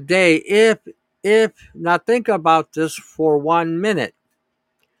anything today, if now think about this for 1 minute.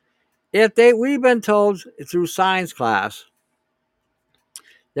 We've been told through science class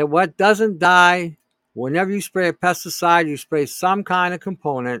that what doesn't die, whenever you spray a pesticide, you spray some kind of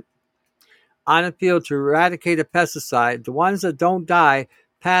component on a field to eradicate a pesticide. The ones that don't die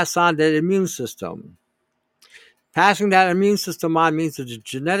pass on to the immune system. Passing that immune system on means that the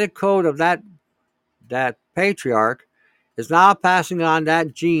genetic code of that patriarch is now passing on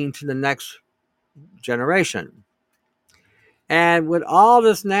that gene to the next generation. And with all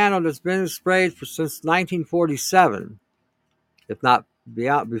this nano that's been sprayed since 1947, if not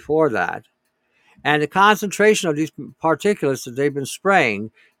before that, and the concentration of these particulates that they've been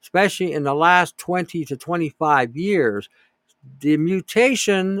spraying, especially in the last 20 to 25 years, the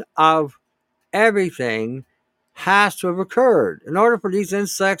mutation of everything has to have occurred. In order for these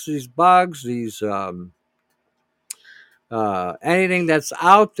insects, these bugs, these anything that's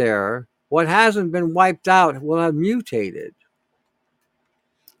out there, what hasn't been wiped out will have mutated.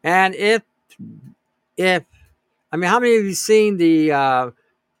 And how many of you seen the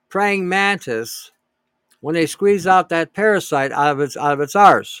praying mantis when they squeeze out that parasite out of its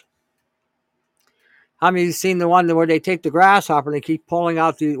arse? How many of you seen the one where they take the grasshopper and they keep pulling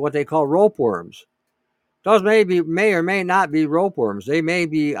out what they call rope worms? Those may or may not be rope worms. They may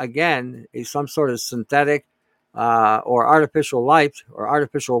be, again, some sort of synthetic or artificial life or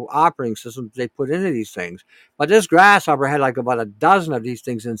artificial operating systems they put into these things. But this grasshopper had like about a dozen of these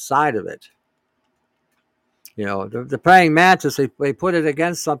things inside of it. The praying mantis, they put it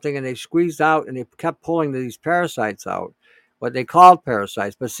against something and they squeezed out and they kept pulling these parasites out, what they called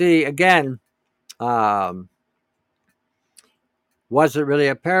parasites. But see, again, was it really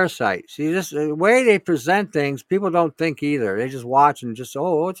a parasite? See, the way they present things, people don't think either. They just watch and just,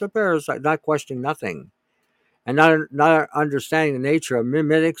 it's a parasite, not questioning nothing. And not understanding the nature of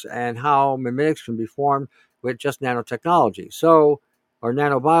mimetics and how mimetics can be formed with just nanotechnology. Or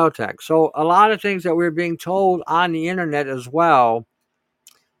nanobiotech. So a lot of things that we're being told on the internet as well,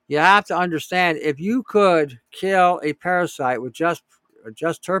 you have to understand, if you could kill a parasite with just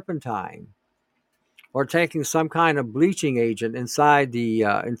turpentine or taking some kind of bleaching agent inside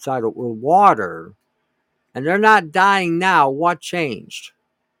of water, and they're not dying now, what changed?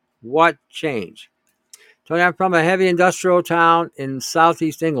 What changed? So I'm from a heavy industrial town in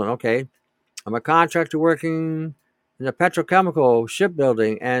southeast England. Okay, I'm a contractor working in the petrochemical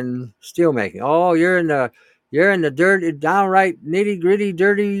shipbuilding and steelmaking. Oh, you're in the dirty, downright nitty gritty,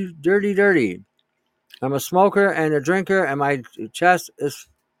 dirty. I'm a smoker and a drinker, and my chest is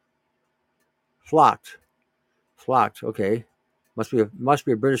flocked. Okay, must be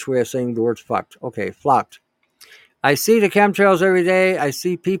a British way of saying the word fucked. Okay, flocked. I see the chemtrails every day. I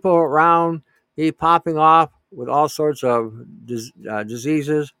see people around me popping off with all sorts of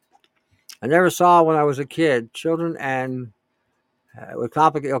diseases. I never saw when I was a kid children and with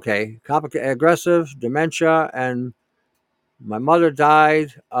aggressive dementia, and my mother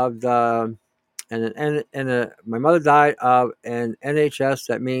died of my mother died of an NHS,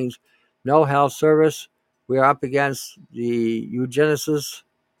 that means no health service. We are up against the eugenicist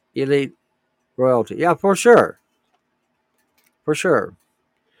elite royalty. Yeah, for sure.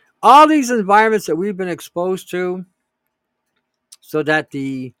 All these environments that we've been exposed to, so that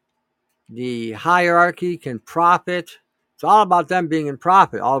the hierarchy can profit. It's all about them being in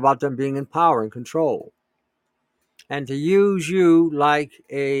profit, all about them being in power and control, and to use you like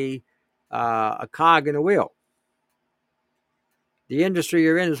a cog in a wheel. The industry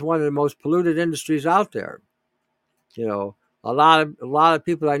you're in is one of the most polluted industries out there. a lot of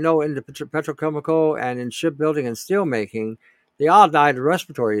people I know in the petrochemical and in shipbuilding and steel making, they all died of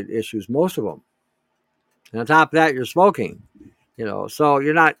respiratory issues, most of them. And on top of that, you're smoking, so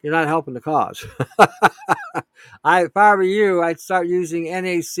you're not helping the cause. If I were you, I'd start using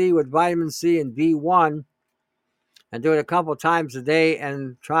NAC with vitamin C and B1 and do it a couple times a day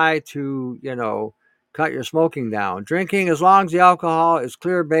and try to, cut your smoking down. Drinking, as long as the alcohol is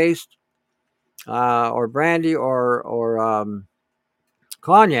clear based, or brandy or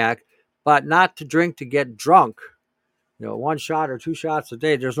cognac, but not to drink to get drunk. 1 shot or 2 shots a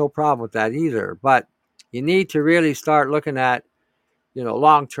day, there's no problem with that either. But you need to really start looking at,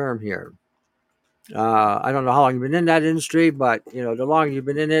 long term here. I don't know how long you've been in that industry, but the longer you've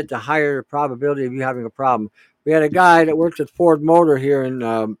been in it, the higher the probability of you having a problem. We had a guy that worked at Ford Motor here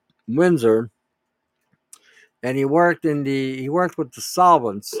in Windsor, and he worked with the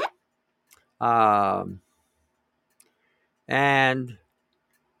solvents, and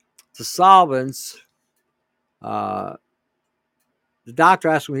the solvents. The doctor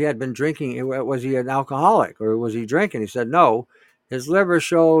asked him if he had been drinking. Was he an alcoholic or was he drinking? He said no. His liver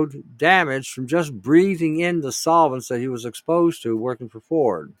showed damage from just breathing in the solvents that he was exposed to working for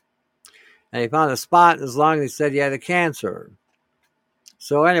Ford. And he found a spot in his lung and he said he had a cancer.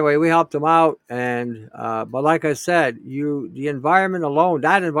 So anyway, we helped him out. But like I said, that environment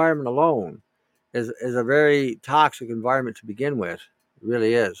alone is a very toxic environment to begin with. It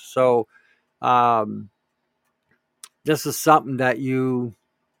really is. So this is something that you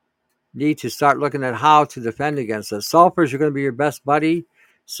need to start looking at how to defend against it. Sulfurs are going to be your best buddy.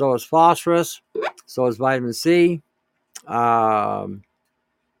 So is phosphorus. So is vitamin C. So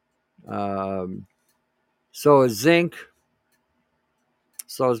is zinc.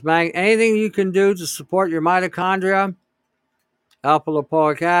 So is anything you can do to support your mitochondria.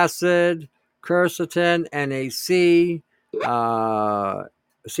 Alpha-lipoic acid, quercetin, NAC,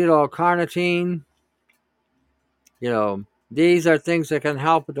 acetyl-L-carnitine. These are things that can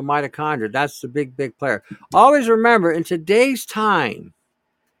help with the mitochondria. That's the big player. Always remember, in today's times,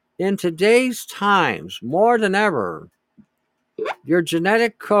 more than ever, your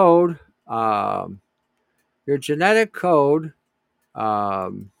genetic code,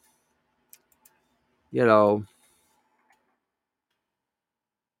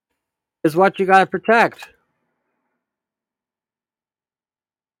 is what you got to protect.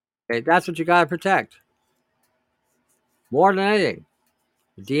 Okay, that's what you got to protect. More than anything.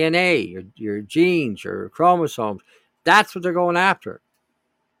 DNA, your genes, your chromosomes. That's what they're going after.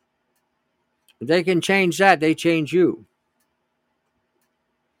 If they can change that, they change you.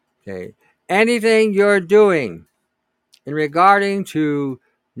 Okay. Anything you're doing in regarding to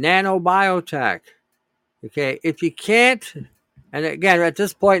nanobiotech, okay, if you can't, and again, at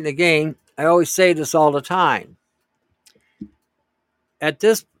this point in the game, I always say this all the time. At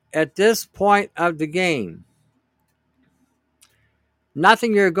this point of the game,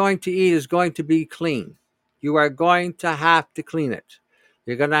 nothing you're going to eat is going to be clean. You are going to have to clean it.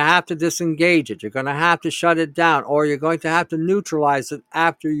 You're going to have to disengage it. You're going to have to shut it down, or you're going to have to neutralize it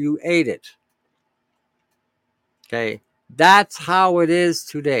after you ate it. Okay, that's how it is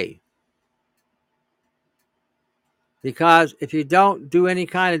today. Because if you don't do any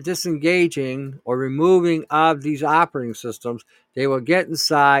kind of disengaging or removing of these operating systems, they will get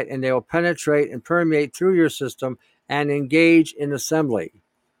inside and they will penetrate and permeate through your system and engage in assembly.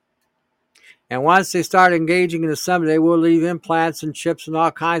 And once they start engaging in assembly, they will leave implants and chips and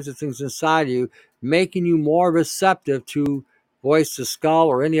all kinds of things inside of you, making you more receptive to voice to skull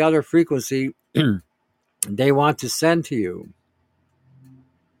or any other frequency they want to send to you.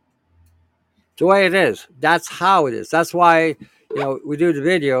 The way it is. That's how it is. That's why, we do the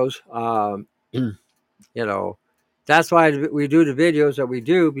videos. That's why we do the videos that we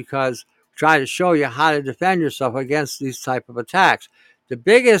do, because we try to show you how to defend yourself against these type of attacks. The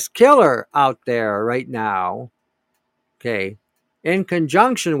biggest killer out there right now, okay, in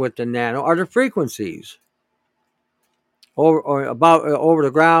conjunction with the nano, are the frequencies. Over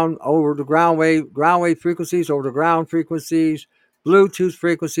the ground wave frequencies, over the ground frequencies, Bluetooth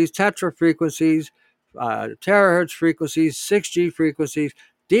frequencies, tetra frequencies, terahertz frequencies, 6G frequencies.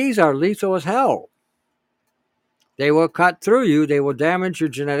 These are lethal as hell. They will cut through you. They will damage your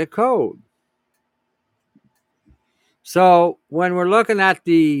genetic code. So when we're looking at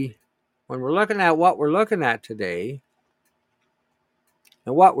what we're looking at today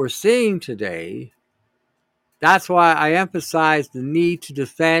and what we're seeing today, that's why I emphasize the need to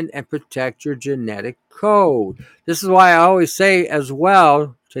defend and protect your genetic code. This is why I always say as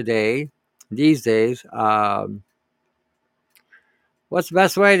well these days, what's the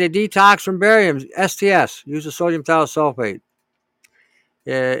best way to detox from barium? STS, use the sodium thiosulfate.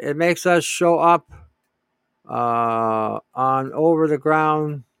 It makes us show up on over the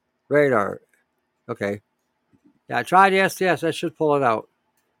ground radar. Okay. Yeah, try the STS. That should pull it out.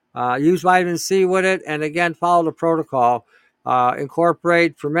 Use vitamin C with it, and again, follow the protocol.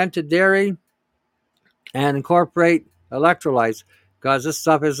 Incorporate fermented dairy and incorporate electrolytes, because this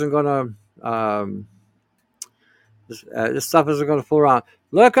stuff isn't going to this stuff isn't going to fool around.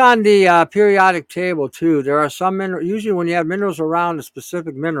 Look on the periodic table too. There are some minerals. Usually, when you have minerals around a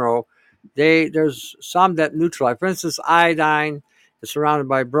specific mineral, there's some that neutralize. For instance, iodine is surrounded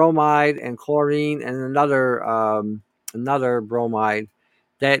by bromide and chlorine and another bromide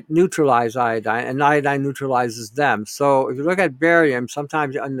that neutralize iodine, and iodine neutralizes them. So if you look at barium,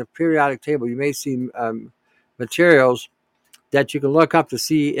 sometimes on the periodic table, you may see materials that you can look up to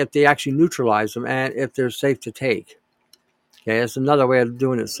see if they actually neutralize them and if they're safe to take. Okay, that's another way of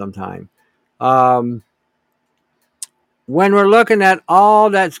doing it sometime. When we're looking at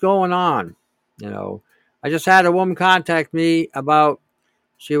all that's going on, I just had a woman contact me about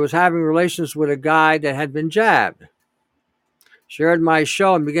she was having relations with a guy that had been jabbed. She heard my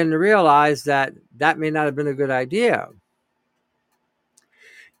show and began to realize that may not have been a good idea.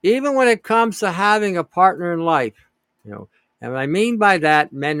 Even when it comes to having a partner in life, and what I mean by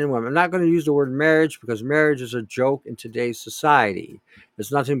that, men and women. I'm not going to use the word marriage because marriage is a joke in today's society.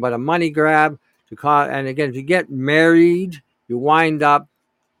 It's nothing but a money grab. And again, if you get married, you wind up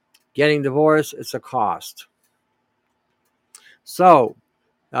getting divorced. It's a cost. So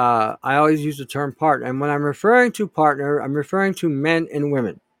I always use the term partner. And when I'm referring to partner, I'm referring to men and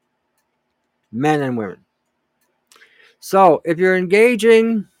women. Men and women. So if you're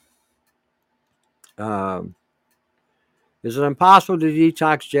engaging... is it impossible to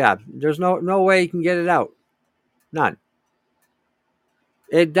detox jabs? There's no way you can get it out. None.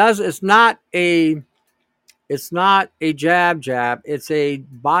 It's not a jab. It's a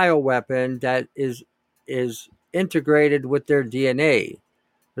bioweapon that is integrated with their DNA.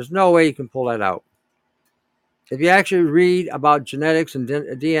 There's no way you can pull that out. If you actually read about genetics and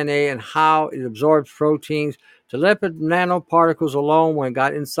DNA and how it absorbs proteins, the lipid nanoparticles alone, when it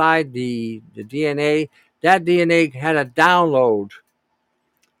got inside the DNA, that DNA had a download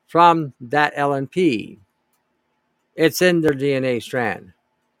from that LNP. It's in their DNA strand.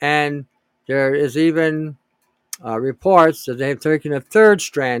 And there is even reports that they've taken a third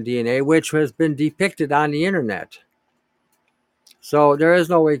strand DNA, which has been depicted on the internet. So there is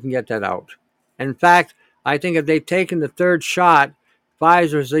no way you can get that out. In fact, I think if they've taken the third shot,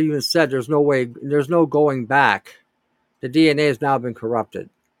 Pfizer has even said there's no going back. The DNA has now been corrupted.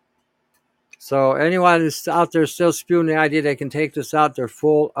 So anyone who's out there still spewing the idea they can take this out, they're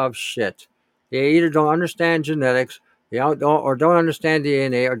full of shit. They either don't understand genetics, or don't understand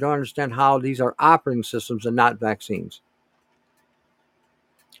DNA, or don't understand how these are operating systems and not vaccines.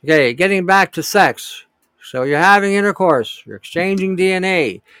 Okay, getting back to sex. So you're having intercourse, you're exchanging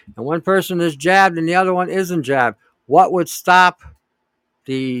DNA, and one person is jabbed and the other one isn't jabbed. What would stop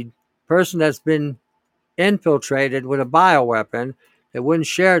the person that's been infiltrated with a bioweapon that wouldn't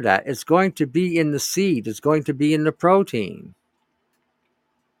share that? It's going to be in the seed. It's going to be in the protein.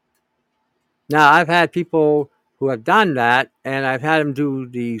 Now, I've had people who have done that, and I've had them do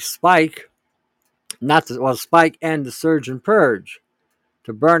the spike, spike and the surge and purge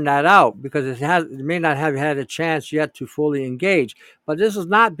to burn that out, because it may not have had a chance yet to fully engage. But this is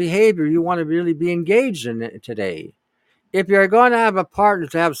not behavior you want to really be engaged in today. If you're going to have a partner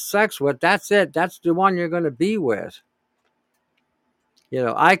to have sex with, that's it. That's the one you're going to be with.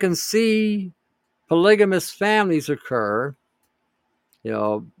 I can see polygamous families occur,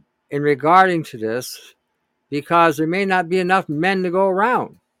 in regarding to this, because there may not be enough men to go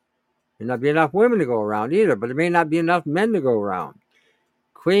around. There may not be enough women to go around either, but there may not be enough men to go around.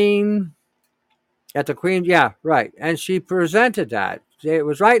 Yeah, right. And she presented that. It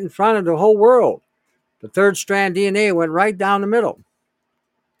was right in front of the whole world. The third strand DNA went right down the middle.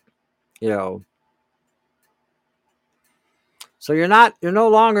 So you're no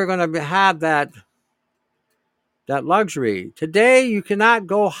longer going to have that luxury. Today, you cannot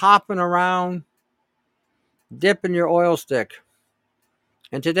go hopping around, dipping your oil stick.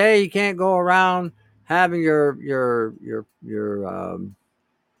 And today, you can't go around having your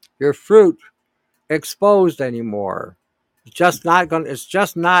fruit exposed anymore. It's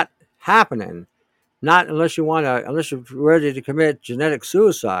just not happening. Not unless you're ready to commit genetic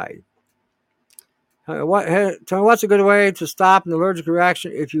suicide. Tell me, what's a good way to stop an allergic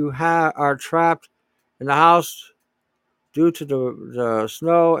reaction if you are trapped in the house due to the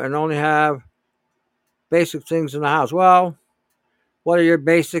snow and only have basic things in the house? Well, what are your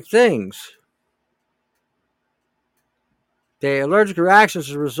basic things? The allergic reaction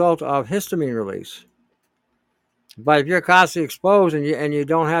is a result of histamine release. But if you're constantly exposed and you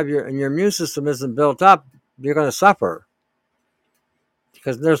don't have your immune system isn't built up, you're going to suffer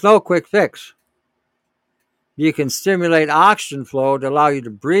because there's no quick fix. You can stimulate oxygen flow to allow you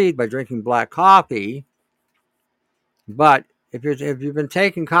to breathe by drinking black coffee. But if you've been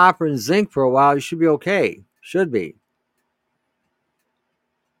taking copper and zinc for a while, you should be okay. Should be.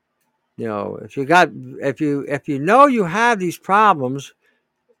 You know, if you know you have these problems,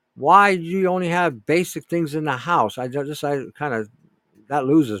 why do you only have basic things in the house? I kind of, that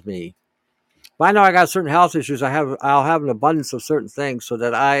loses me. But I know I got certain health issues. I'll have an abundance of certain things so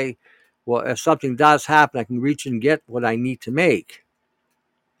that if something does happen, I can reach and get what I need to make.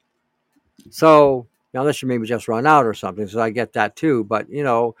 So, unless you maybe just run out or something, so I get that too. But, you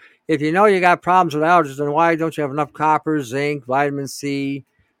know you got problems with allergies, then why don't you have enough copper, zinc, vitamin C,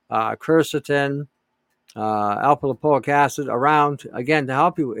 quercetin, alpha-lipoic acid around, again, to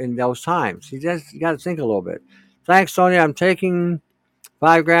help you in those times? You got to think a little bit. Thanks, Tony. I'm taking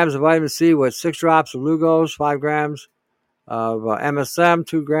 5 grams of vitamin C with 6 drops of Lugos, 5 grams of MSM,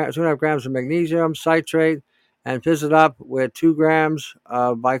 2.5 grams of magnesium citrate, and fizz it up with 2 grams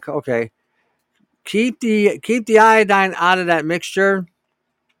of okay. Keep the iodine out of that mixture.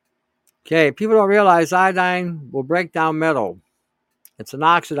 Okay, people don't realize iodine will break down metal. It's an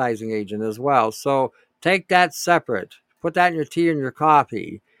oxidizing agent as well. So take that separate. Put that in your tea and your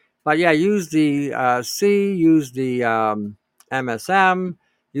coffee. But yeah, use the C, use the MSM,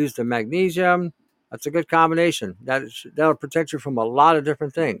 use the magnesium. That's a good combination. That'll protect you from a lot of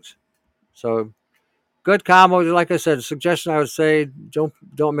different things. So good combo. Like I said, a suggestion I would say,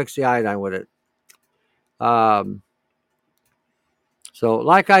 don't mix the iodine with it. So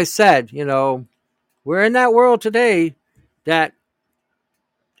like I said, we're in that world today that,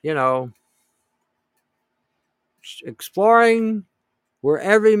 exploring where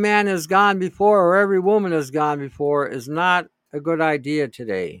every man has gone before or every woman has gone before is not a good idea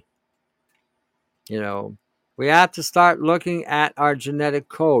today. We have to start looking at our genetic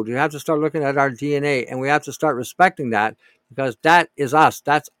code. We have to start looking at our DNA, and we have to start respecting that because that is us.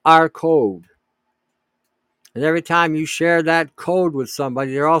 That's our code. And every time you share that code with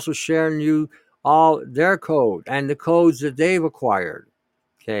somebody, they're also sharing you all their code and the codes that they've acquired.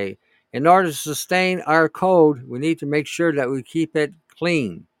 Okay. In order to sustain our code, we need to make sure that we keep it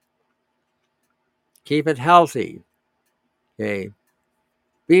clean. Keep it healthy. Okay.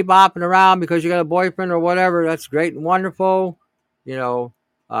 Be bopping around because you got a boyfriend or whatever. That's great and wonderful.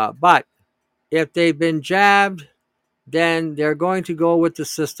 But if they've been jabbed, then they're going to go with the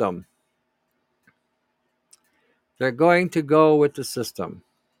system. They're going to go with the system.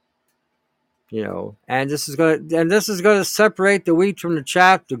 And this is going to separate the wheat from the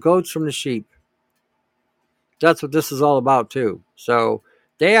chaff, the goats from the sheep. That's what this is all about too. So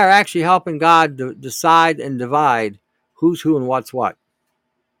they are actually helping God decide and divide who's who and what's what.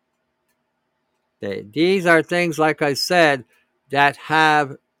 These are things, like I said, that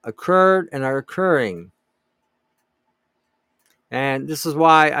have occurred and are occurring. And this is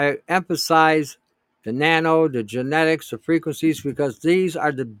why I emphasize the nano, the genetics, the frequencies, because these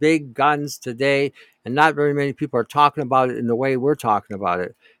are the big guns today, and not very many people are talking about it in the way we're talking about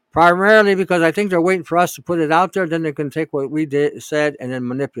it. Primarily because I think they're waiting for us to put it out there, then they can take what we said and then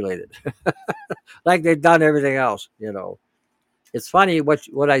manipulate it. Like they've done everything else, It's funny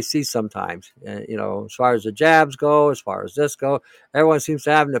what I see sometimes, as far as the jabs go, as far as this go, everyone seems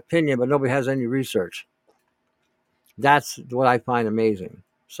to have an opinion, but nobody has any research. That's what I find amazing.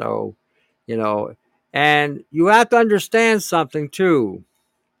 So, and you have to understand something too.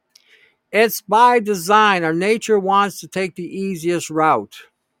 It's by design. Our nature wants to take the easiest route.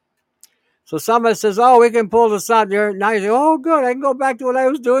 So somebody says, oh, we can pull this out there. Now you say, oh, good. I can go back to what I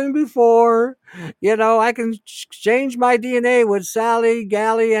was doing before. I can change my DNA with Sally,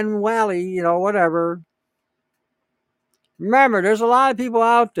 Gally, and Wally, whatever. Remember, there's a lot of people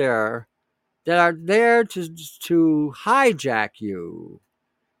out there that are there to hijack you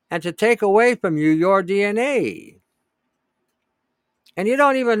and to take away from you your DNA. And you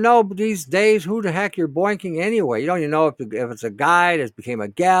don't even know these days who the heck you're boinking anyway. You don't even know if it's a guy that became a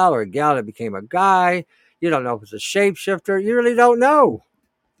gal or a gal that became a guy. You don't know if it's a shapeshifter. You really don't know.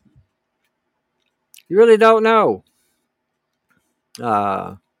 You really don't know.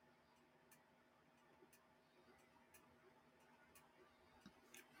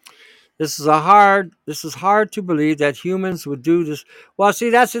 This is hard to believe that humans would do this. Well, see,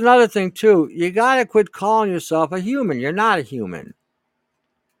 that's another thing too. You got to quit calling yourself a human. You're not a human.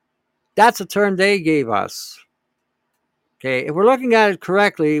 That's a term they gave us. Okay, if we're looking at it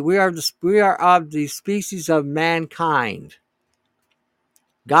correctly, we are of the species of mankind.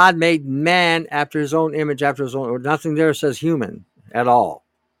 God made man after his own image, after his own. Nothing there says human at all.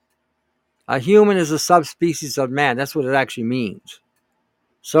 A human is a subspecies of man. That's what it actually means.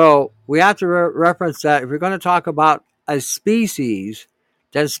 So we have to reference that. If we're going to talk about a species,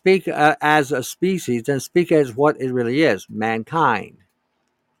 then speak as a species, then speak as what it really is, mankind.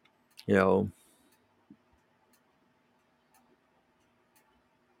 You know.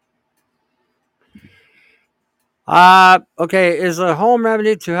 Okay, is a home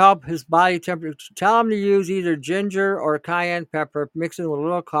remedy to help his body temperature. Tell him to use either ginger or cayenne pepper, mix it with a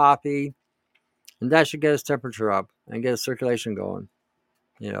little coffee, and that should get his temperature up and get his circulation going.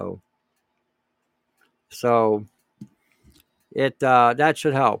 You know, so it that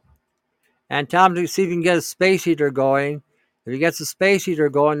should help. And tell him to see if he can get a space heater going. If he gets a space heater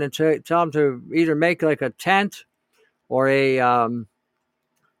going, then tell him to either make like a tent or a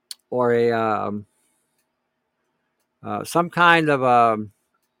some kind of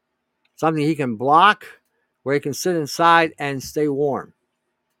something he can block where he can sit inside and stay warm.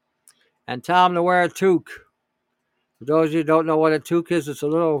 And tell him to wear a toque. For those of you who don't know what a toque is, it's a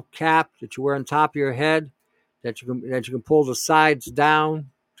little cap that you wear on top of your head that you can pull the sides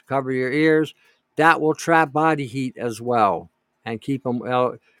down to cover your ears. That will trap body heat as well and keep him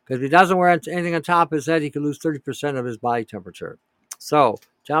because if he doesn't wear anything on top of his head, he could lose 30% of his body temperature. So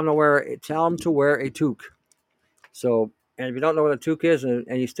tell him to wear a toque. So, and if you don't know what a toque is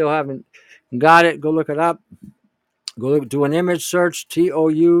and you still haven't got it, go look it up. Go do an image search,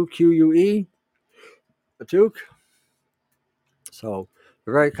 TOUQUE, a toque. So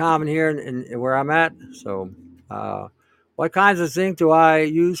they're very common here in where I'm at. So what kinds of zinc do I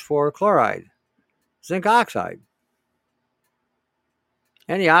use for chloride? Zinc oxide.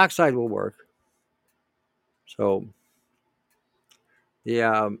 Any oxide will work. So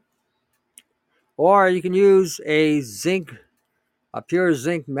the or you can use a pure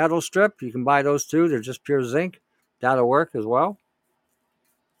zinc metal strip. You can buy those too. They're just pure zinc. That'll work as well.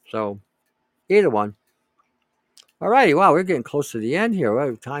 So either one. All righty. Wow, we're getting close to the end here.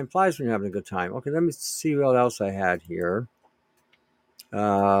 Well, time flies when you're having a good time. Okay, let me see what else I had here.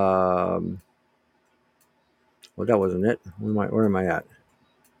 Well, that wasn't it. Where am I at?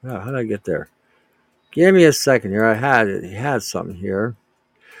 Oh, how did I get there? Give me a second here. I had something here.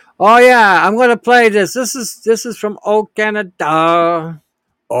 Oh yeah, I'm gonna play this. This is from O Canada.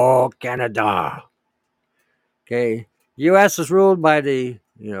 O Canada. Okay. U.S. is ruled by the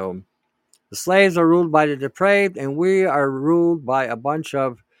slaves are ruled by the depraved, and we are ruled by a bunch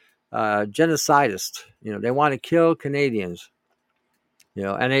of genocidists. They want to kill Canadians.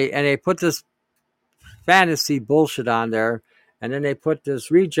 And they put this fantasy bullshit on there, and then they put this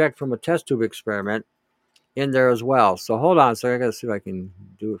reject from a test tube experiment in there as well. So hold on, so I gotta see if I can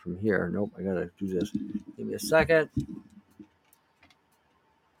do it from here. Nope, I gotta do this. Give me a second.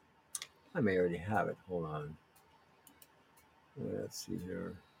 I may already have it. Hold on. Let's see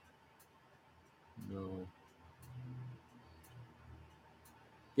here. No.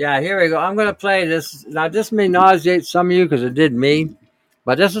 Yeah, here we go. I'm gonna play this. Now this may nauseate some of you because it did me,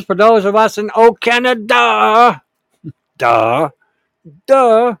 but this is for those of us in O Canada. Duh.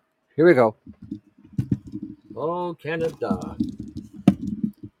 Here we go. Oh, Canada.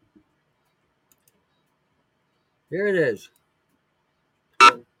 Here it is.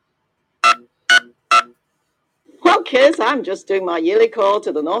 Well, kids, I'm just doing my yearly call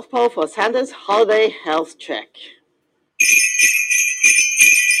to the North Pole for Santa's holiday health check.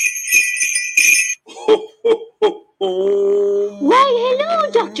 Why,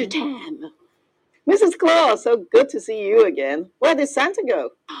 hello, Dr. Tam. Mrs. Claus, so good to see you again. Where did Santa go?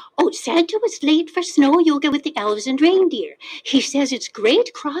 Oh, Santa was late for snow yoga with the elves and reindeer. He says it's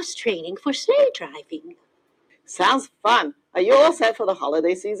great cross-training for sleigh driving. Sounds fun. Are you all set for the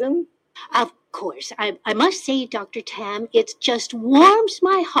holiday season? Of course. I must say, Dr. Tam, it just warms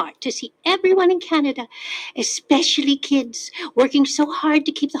my heart to see everyone in Canada, especially kids, working so hard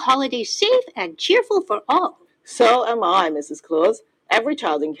to keep the holidays safe and cheerful for all. So am I, Mrs. Claus. Every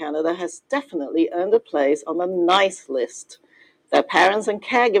child in Canada has definitely earned a place on the nice list. Their parents and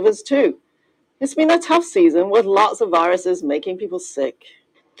caregivers, too. It's been a tough season with lots of viruses making people sick.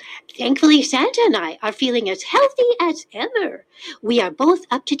 Thankfully, Santa and I are feeling as healthy as ever. We are both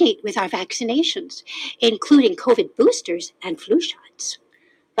up to date with our vaccinations, including COVID boosters and flu shots.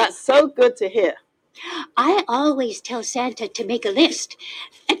 That's so good to hear. I always tell Santa to make a list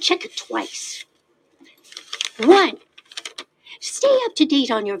and check it twice. 1, stay up to date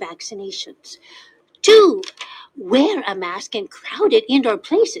on your vaccinations. 2, wear a mask in crowded indoor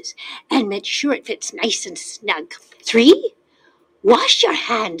places and make sure it fits nice and snug. 3, wash your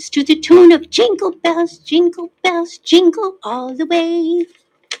hands to the tune of jingle bells, jingle all the way.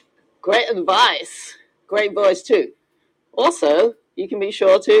 Great advice. Great voice, too. Also, you can be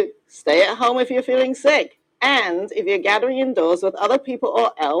sure to stay at home if you're feeling sick. And if you're gathering indoors with other people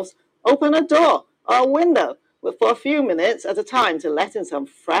or elves, open a door or a window for a few minutes at a time to let in some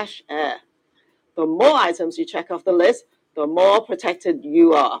fresh air. The more items you check off the list, the more protected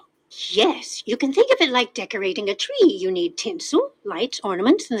you are. Yes, you can think of it like decorating a tree. You need tinsel, lights,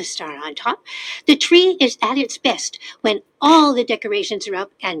 ornaments, and the star on top. The tree is at its best when all the decorations are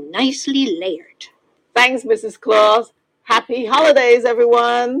up and nicely layered. Thanks, Mrs. Claus. Happy holidays,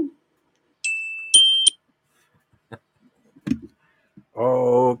 everyone.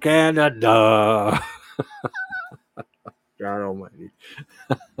 Oh, Canada. God almighty.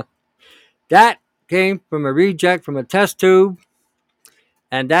 That came from a reject from a test tube,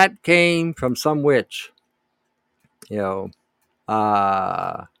 and that came from some witch. You know,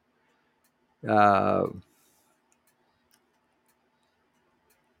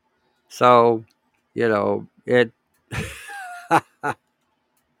 so, you know, it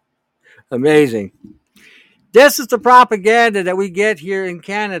amazing. This is the propaganda that we get here in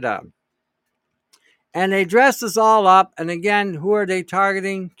Canada. And they dress us all up. And again, who are they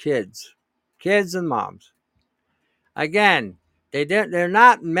targeting? Kids. Kids and moms. Again, they're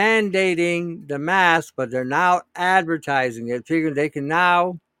not mandating the mask, but they're now advertising it, figuring they can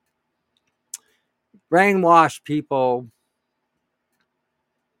now brainwash people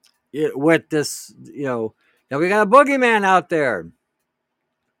with this, you know. Now we got a boogeyman out there.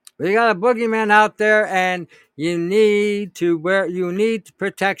 We got a boogeyman out there, and you need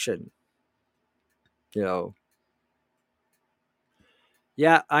protection. You know.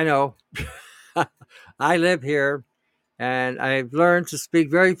 Yeah, I know. I live here, and I've learned to speak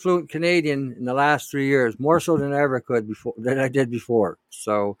very fluent Canadian in the last 3 years, more so than I ever could before than I did before.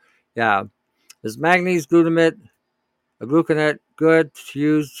 So, yeah, is manganese glutamate, a gluconate, good to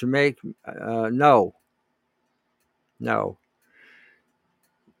use to make? No.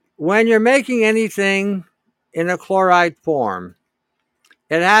 When you're making anything in a chloride form,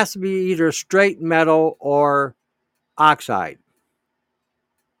 it has to be either straight metal or oxide.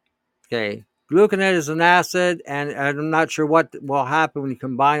 Okay. Gluconate is an acid, and I'm not sure what will happen when you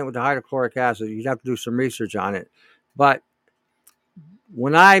combine it with the hydrochloric acid. You'd have to do some research on it. But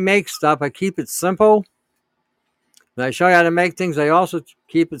when I make stuff, I keep it simple. When I show you how to make things, I also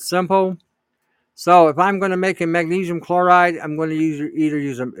keep it simple. So if I'm going to make a magnesium chloride, I'm going to either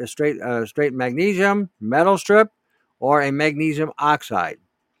use a straight magnesium metal strip or a magnesium oxide.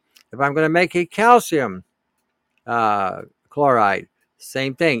 If I'm going to make a calcium chloride,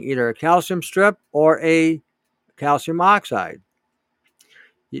 same thing, either a calcium strip or a calcium oxide.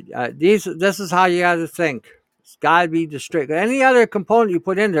 This is how you got to think. It's got to be the straight. Any other component you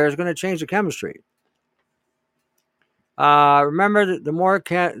put in there is going to change the chemistry. Remember,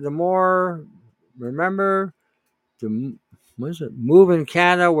 move in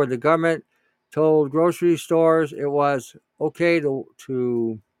Canada where the government told grocery stores it was okay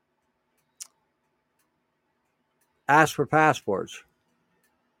to ask for passports.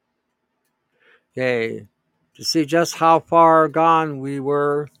 Okay, to see just how far gone we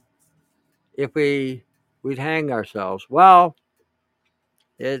were if we'd hang ourselves. Well,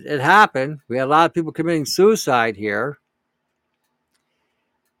 it happened. We had a lot of people committing suicide here.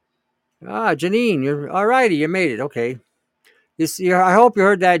 Janine, you're all righty. You made it. Okay. You see, I hope you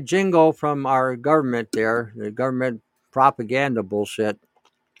heard that jingle from our government there, the government propaganda bullshit.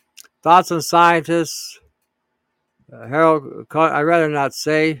 Thoughts on scientists? Harold, I'd rather not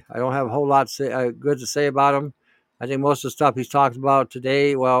say. I don't have a whole lot good to say about him. I think most of the stuff he's talked about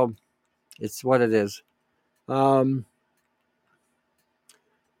today, well, it's what it is.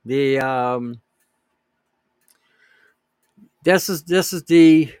 This is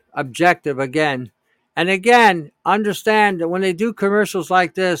the objective again. And again, understand that when they do commercials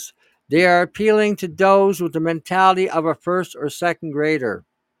like this, they are appealing to those with the mentality of a first or second grader.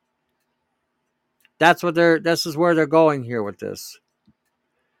 This is where they're going here with this.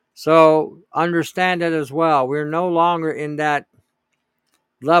 So understand that as well. We're no longer in that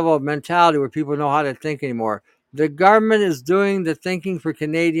level of mentality where people know how to think anymore. The government is doing the thinking for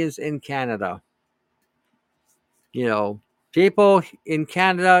Canadians in Canada. You know, people in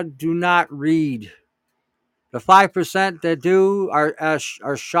Canada do not read. The 5% that do are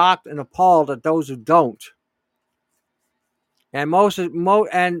shocked and appalled at those who don't. And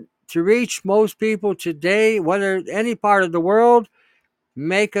and to reach most people today, whether any part of the world,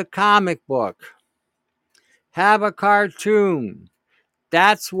 make a comic book, have a cartoon.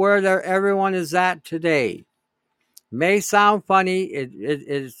 That's where everyone is at today. May sound funny.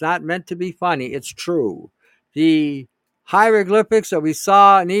 It's not meant to be funny. It's true. The hieroglyphics that we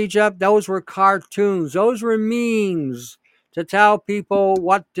saw in Egypt, those were cartoons. Those were memes to tell people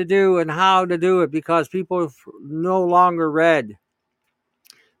what to do and how to do it because people no longer read.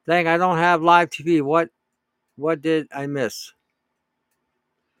 Dang, I don't have live TV. What did I miss?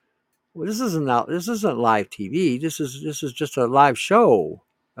 Well, this isn't live TV. This is just a live show,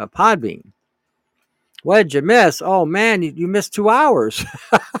 a Podbean. What did you miss? Oh man, you missed 2 hours.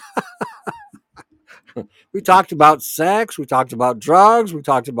 We talked about sex. We talked about drugs. We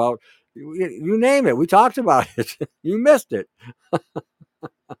talked about you name it. We talked about it. You missed it.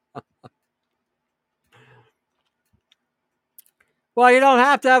 Well, you don't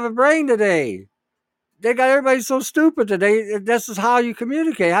have to have a brain today. They got everybody so stupid today. This is how you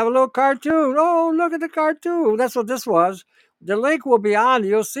communicate. Have a little cartoon. Oh, look at the cartoon. That's what this was. The link will be on.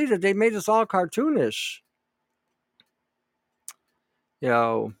 You'll see that they made this all cartoonish. You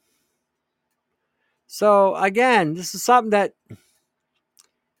know. So again, this is something that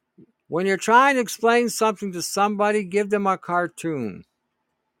when you're trying to explain something to somebody, give them a cartoon.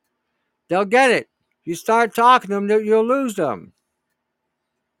 They'll get it. You start talking to them, you'll lose them.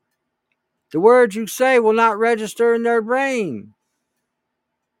 The words you say will not register in their brain.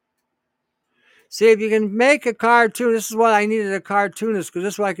 See, if you can make a cartoon, this is what I needed a cartoonist, because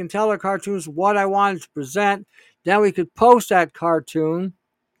this is what I can tell a cartoonist what I wanted to present. Then we could post that cartoon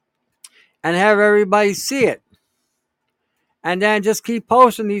and have everybody see it. And then just keep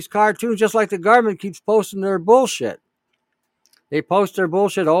posting these cartoons, just like the government keeps posting their bullshit. They post their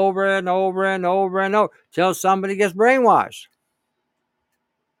bullshit over and over and over and over till somebody gets brainwashed.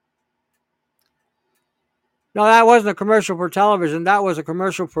 No, that wasn't a commercial for television. That was a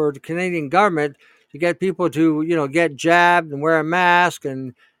commercial for the Canadian government to get people to, get jabbed and wear a mask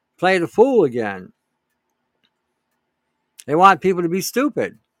and play the fool again. They want people to be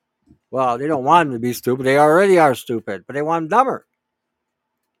stupid. Well, they don't want them to be stupid. They already are stupid, but they want them dumber.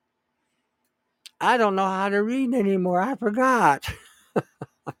 I don't know how to read anymore. I forgot.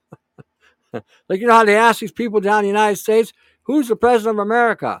 Like, how they ask these people down in the United States, who's the president of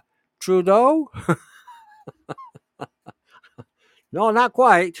America? Trudeau? No, not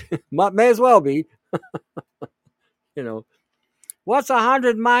quite. May as well be. What's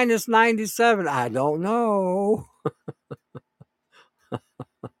 100 minus 97? I don't know.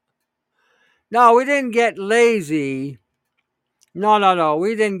 No, we didn't get lazy. No.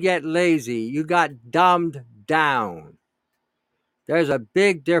 We didn't get lazy. You got dumbed down. There's a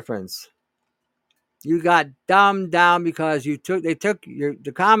big difference. You got dumbed down because they took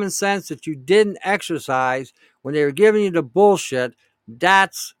the common sense that you didn't exercise when they were giving you the bullshit.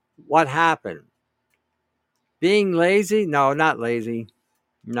 That's what happened. Being lazy? No, not lazy.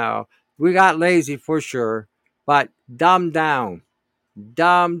 No, we got lazy for sure, but dumbed down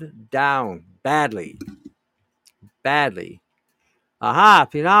badly. Aha,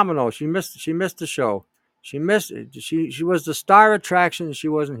 phenomenal. She missed the show. She missed it. She was the star attraction and she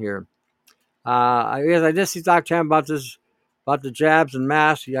wasn't here. I guess I just see Dr. Chan about the jabs and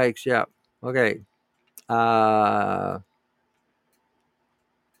masks. Yikes, yeah. Okay. Aha.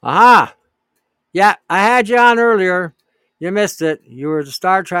 Yeah, I had you on earlier. You missed it. You were the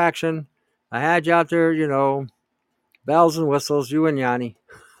star attraction. I had you out there, bells and whistles, you and Yanni.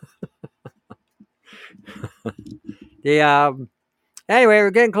 Anyway, we're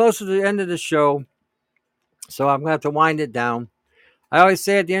getting close to the end of the show, so I'm going to have to wind it down. I always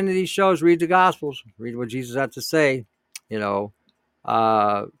say at the end of these shows, read the Gospels. Read what Jesus had to say.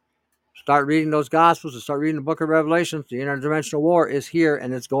 Start reading those Gospels and start reading the book of Revelation. The interdimensional war is here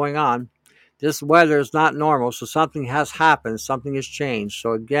and it's going on. This weather is not normal, so something has happened. Something has changed.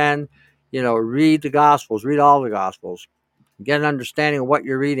 So again, read the Gospels. Read all the Gospels. Get an understanding of what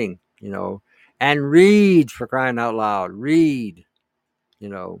you're reading, and read, for crying out loud. Read.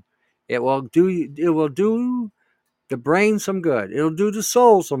 It will do the brain some good. It'll do the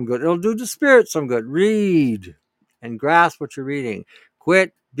soul some good. It'll do the spirit some good. Read and grasp what you're reading.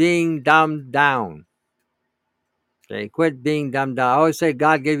 Quit being dumbed down. Okay, quit being dumbed down. I always say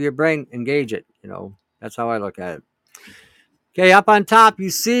God gave you a brain, engage it. That's how I look at it. Okay, up on top, you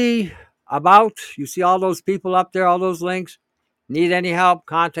see all those people up there, all those links. Need any help,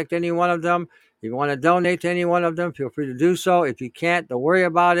 contact any one of them. If you want to donate to any one of them, feel free to do so. If you can't, don't worry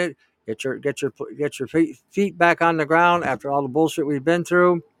about it. Get your feet back on the ground after all the bullshit we've been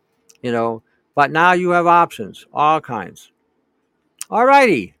through, But now you have options, all kinds. All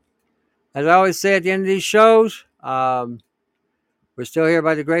righty. As I always say at the end of these shows, we're still here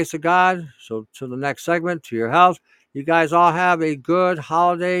by the grace of God. So to the next segment, to your health. You guys all have a good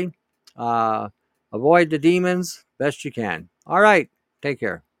holiday. Avoid the demons best you can. All right. Take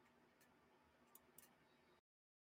care.